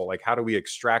powerful. Like, how do we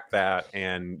extract that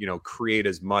and, you know, create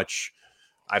as much,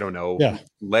 I don't know,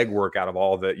 legwork out of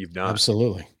all that you've done?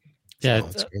 Absolutely. Yeah,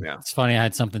 it's funny. I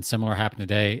had something similar happen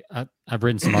today. I've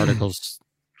written some articles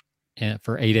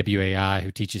for AWAI,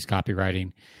 who teaches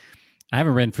copywriting. I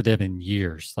haven't written for them in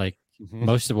years. Like,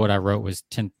 most of what I wrote was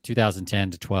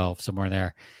 2010 to 12, somewhere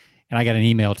there. And I got an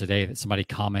email today that somebody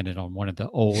commented on one of the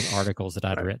old articles that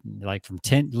I'd written, like from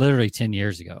literally 10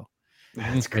 years ago.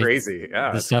 That's crazy.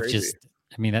 Yeah. The stuff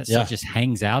stuff just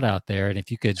hangs out there. And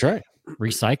if you could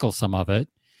recycle some of it,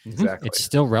 it's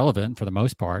still relevant for the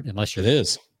most part, unless you're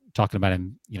talking about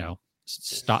him, you know,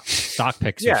 stock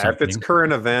picks. Yeah, if it's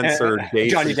current events or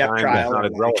dates and time, that's not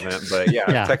as relevant.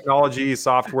 But technology,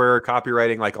 software,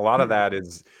 copywriting, like, a lot of that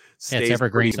stays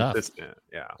evergreen consistent.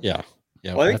 Yeah.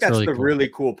 Well, I think that's really the really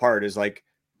cool part is, like,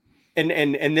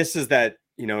 and this is that,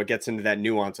 it gets into that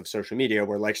nuance of social media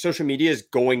where like social media is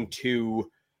going to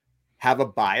have a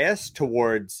bias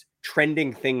towards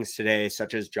trending things today,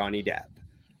 such as Johnny Depp.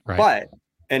 Right. But,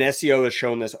 and SEO has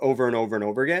shown this over and over and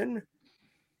over again,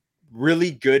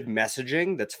 really good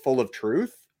messaging that's full of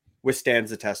truth withstands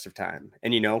the test of time.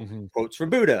 And, quotes from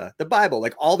Buddha, the Bible,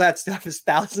 like all that stuff is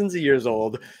thousands of years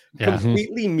old,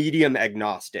 completely medium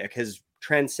agnostic, has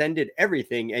transcended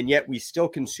everything. And yet we still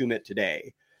consume it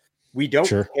today. We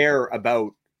don't care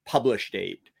about publish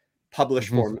date, publish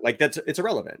form. Like it's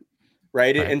irrelevant.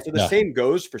 Right. And so the same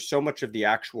goes for so much of the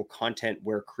actual content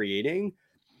we're creating.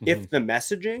 If the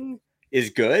messaging is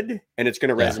good and it's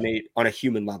going to resonate on a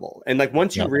human level. And like,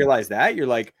 once you realize that, you're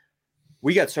like,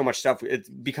 we got so much stuff,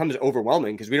 it becomes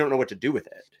overwhelming because we don't know what to do with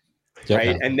it.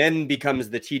 Right. And then becomes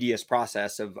the tedious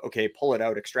process of, okay, pull it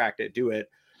out, extract it, do it.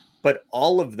 But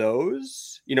all of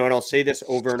those, and I'll say this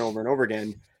over and over and over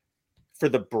again, for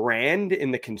the brand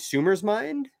in the consumer's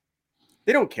mind,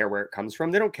 they don't care where it comes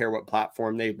from. They don't care what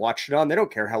platform they watched it on. They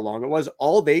don't care how long it was.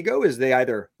 All they go is they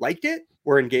either liked it,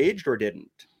 were engaged, or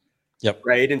didn't. Yep.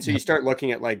 Right. And so you start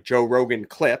looking at like Joe Rogan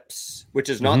clips, which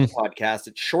is not the podcast,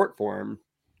 it's short form.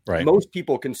 Right. Most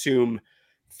people consume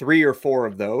 3 or 4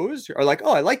 of those, are like,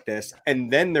 oh, I like this.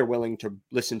 And then they're willing to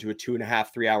listen to a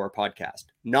 2.5, 3 hour podcast,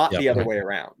 not the other way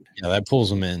around. Yeah. That pulls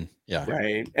them in. Yeah.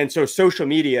 Right. And so social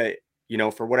media,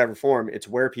 for whatever form, it's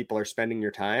where people are spending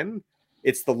your time.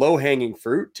 It's the low hanging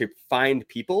fruit to find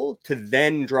people to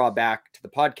then draw back to the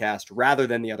podcast rather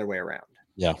than the other way around.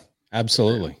 Yeah,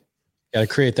 absolutely. Got to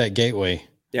create that gateway.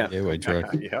 Yeah. Gateway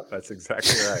drug. Yeah, that's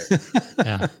exactly right.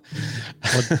 Yeah.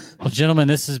 Well, gentlemen,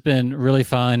 this has been really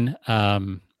fun.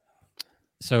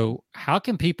 So how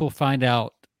can people find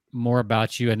out more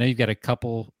about you? I know you've got a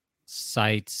couple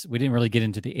sites. We didn't really get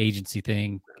into the agency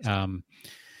thing.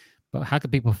 But how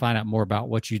can people find out more about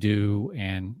what you do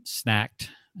and Snacked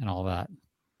and all that?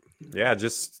 Yeah,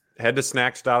 just head to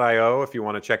snacks.io if you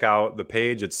want to check out the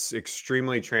page. It's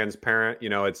extremely transparent.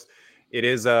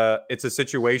 It's a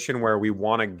situation where we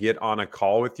want to get on a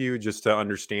call with you just to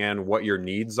understand what your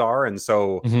needs are. And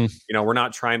so, we're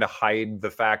not trying to hide the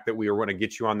fact that we want to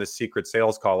get you on this secret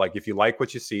sales call. Like if you like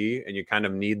what you see and you kind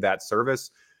of need that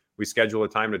service, we schedule a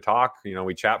time to talk.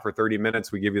 We chat for 30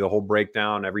 minutes. We give you the whole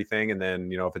breakdown, everything. And then,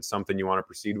 if it's something you want to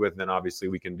proceed with, then obviously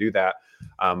we can do that.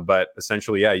 But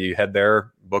essentially, you head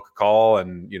there, book a call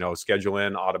and, schedule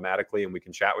in automatically and we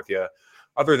can chat with you.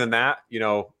 Other than that,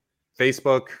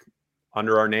 Facebook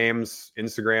under our names,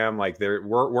 Instagram, like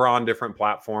we're on different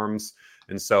platforms.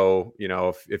 And so,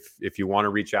 if you want to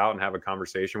reach out and have a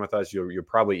conversation with us, you'll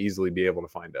probably easily be able to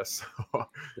find us.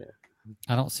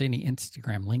 I don't see any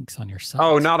Instagram links on your site.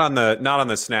 Oh, not on the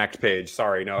Snacked page.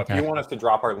 Sorry. No, okay. If you want us to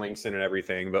drop our links in and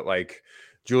everything, but like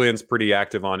Julian's pretty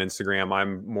active on Instagram.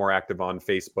 I'm more active on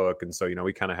Facebook. And so,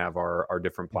 we kind of have our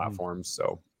different platforms.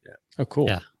 So yeah. Oh, cool.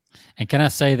 Yeah. And can I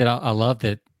say that I love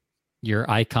that your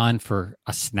icon for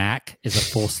a snack is a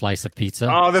full slice of pizza?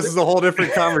 Oh, this is a whole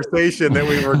different conversation that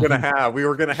we were going to have. We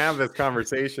were going to have this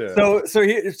conversation. So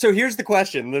here's the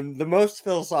question, the most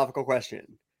philosophical question.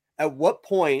 At what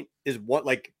point is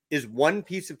one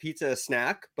piece of pizza a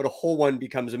snack, but a whole one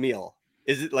becomes a meal?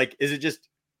 Is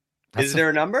there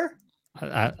a number?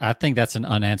 I think that's an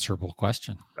unanswerable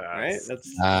question. Right.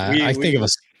 I think of a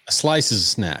slice is a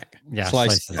snack. Yeah.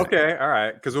 Slices. Okay. All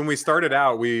right. Because when we started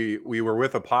out, we were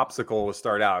with a popsicle to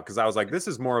start out. Because I was like, this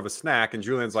is more of a snack. And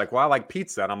Julian's like, well, I like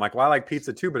pizza. And I'm like, well, I like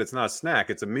pizza too, but it's not a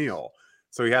snack. It's a meal.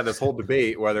 So we had this whole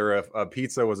debate whether a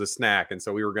pizza was a snack. And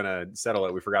so we were going to settle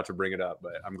it. We forgot to bring it up,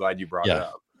 but I'm glad you brought it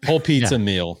up. Whole pizza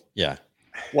meal. Yeah.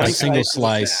 One a single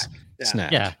slice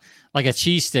snack. Yeah. Like a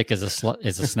cheese stick is a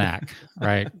snack,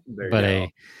 right? But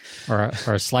a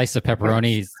slice of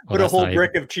pepperoni. But a whole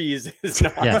brick of cheese is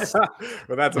not. Yes.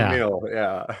 But that's a meal.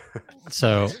 Yeah.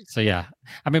 So yeah.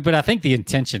 I mean, but I think the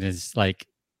intention is like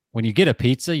when you get a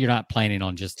pizza, you're not planning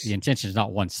on the intention is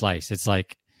not one slice. It's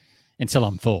like until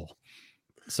I'm full.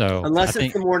 So unless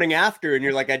it's the morning after and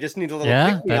you're like, I just need a little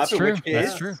pick me up. That's true.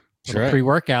 That's true.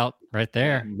 Pre-workout right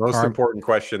there. Most important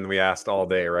question we asked all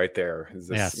day right there. Is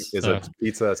a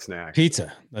pizza a snack?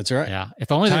 Pizza. That's right. Yeah.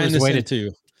 If only there was a way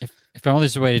if only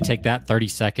there's a way to take that 30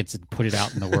 seconds and put it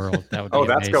out in the world, that would be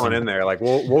that's going in there. Like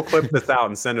we'll clip this out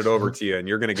and send it over to you and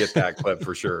you're going to get that clip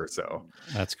for sure. So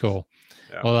that's cool.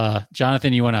 Yeah. Well,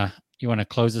 Jonathan, you want to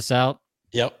close this out?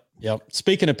 Yep.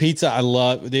 Speaking of pizza, I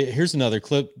love here's another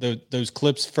clip. Those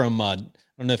clips from I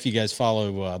don't know if you guys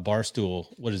follow Barstool.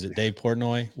 What is it? Dave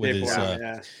Portnoy with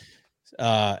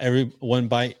every one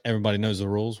bite. Everybody knows the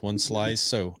rules. One slice.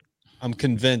 So I'm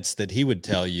convinced that he would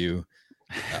tell you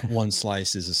one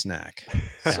slice is a snack.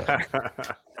 So.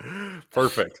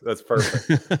 Perfect. That's perfect.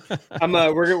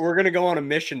 We're gonna go on a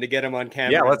mission to get him on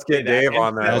camera. Yeah, let's get Dave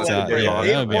on that.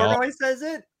 Dave Portnoy says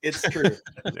it. It's true.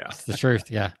 Yeah, it's the truth.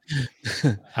 Yeah.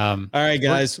 All right,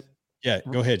 guys. Yeah,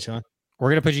 go ahead, Sean. We're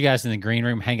gonna put you guys in the green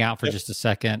room, hang out for just a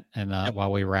second, and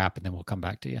while we wrap, and then we'll come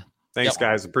back to you. Thanks,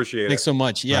 guys. Appreciate it. Thanks so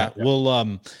much. Yeah,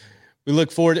 we'll we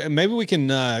look forward to, maybe we can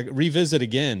revisit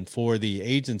again for the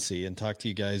agency and talk to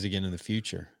you guys again in the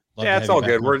future. Yeah, it's all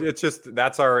good. It's just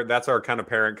that's our kind of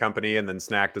parent company, and then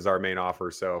Snacked is our main offer,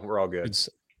 so we're all good.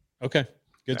 Okay,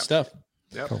 good stuff.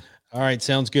 Yep. Cool. All right,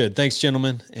 sounds good. Thanks,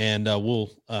 gentlemen, and we'll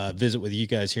visit with you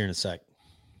guys here in a sec.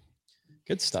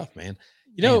 Good stuff, man.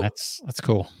 You know, that's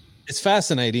cool. It's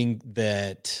fascinating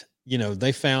that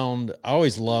they found. I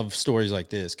always love stories like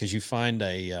this because you find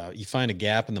a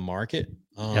gap in the market,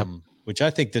 which I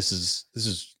think this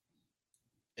is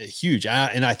huge,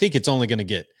 and I think it's only going to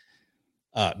get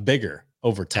bigger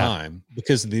over time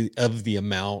because of the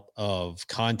amount of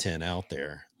content out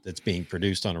there that's being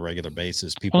produced on a regular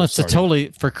basis. People,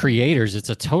 for creators, it's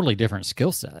a totally different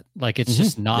skill set. Like it's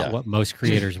just not what most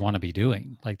creators want to be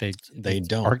doing. Like they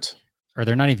don't, or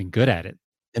they're not even good at it.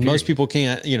 And most people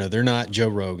can't, they're not Joe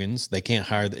Rogans. They can't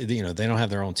hire, they don't have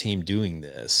their own team doing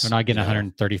this. They're not getting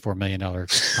 $134 million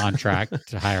contract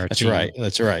to hire a team.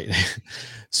 That's right.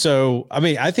 So, I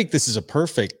mean, I think this is a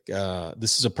perfect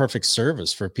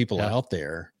service for people out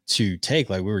there to take,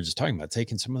 like we were just talking about,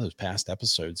 taking some of those past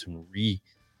episodes and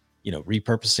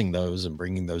repurposing those and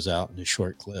bringing those out into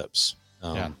short clips.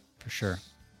 For sure.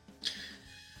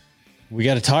 We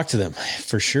got to talk to them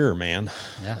for sure, man.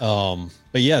 Yeah.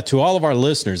 But yeah, to all of our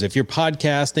listeners, if you're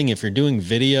podcasting, if you're doing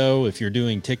video, if you're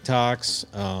doing TikToks,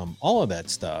 all of that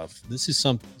stuff, this is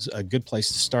a good place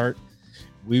to start.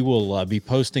 We will be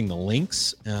posting the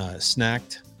links,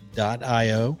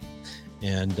 snacked.io.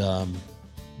 And,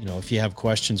 if you have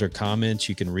questions or comments,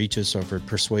 you can reach us over at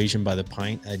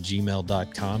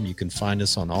persuasionbythepint@gmail.com. You can find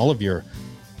us on all of your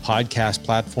podcast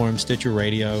platforms, Stitcher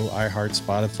Radio, iHeart,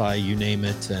 Spotify, you name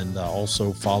it. And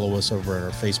also follow us over at our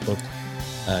Facebook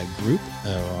group,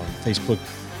 Facebook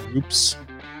groups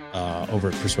over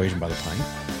at Persuasion by the Pint.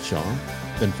 Sean,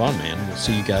 been fun, man. We'll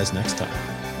see you guys next time.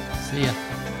 See ya.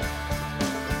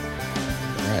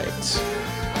 All right.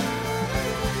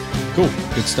 Cool.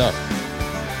 Good stuff.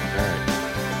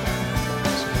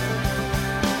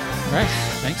 All right.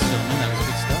 Thanks, gentlemen. That was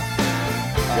good stuff.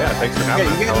 Yeah, thanks for having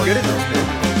us. You guys are good at this,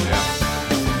 man.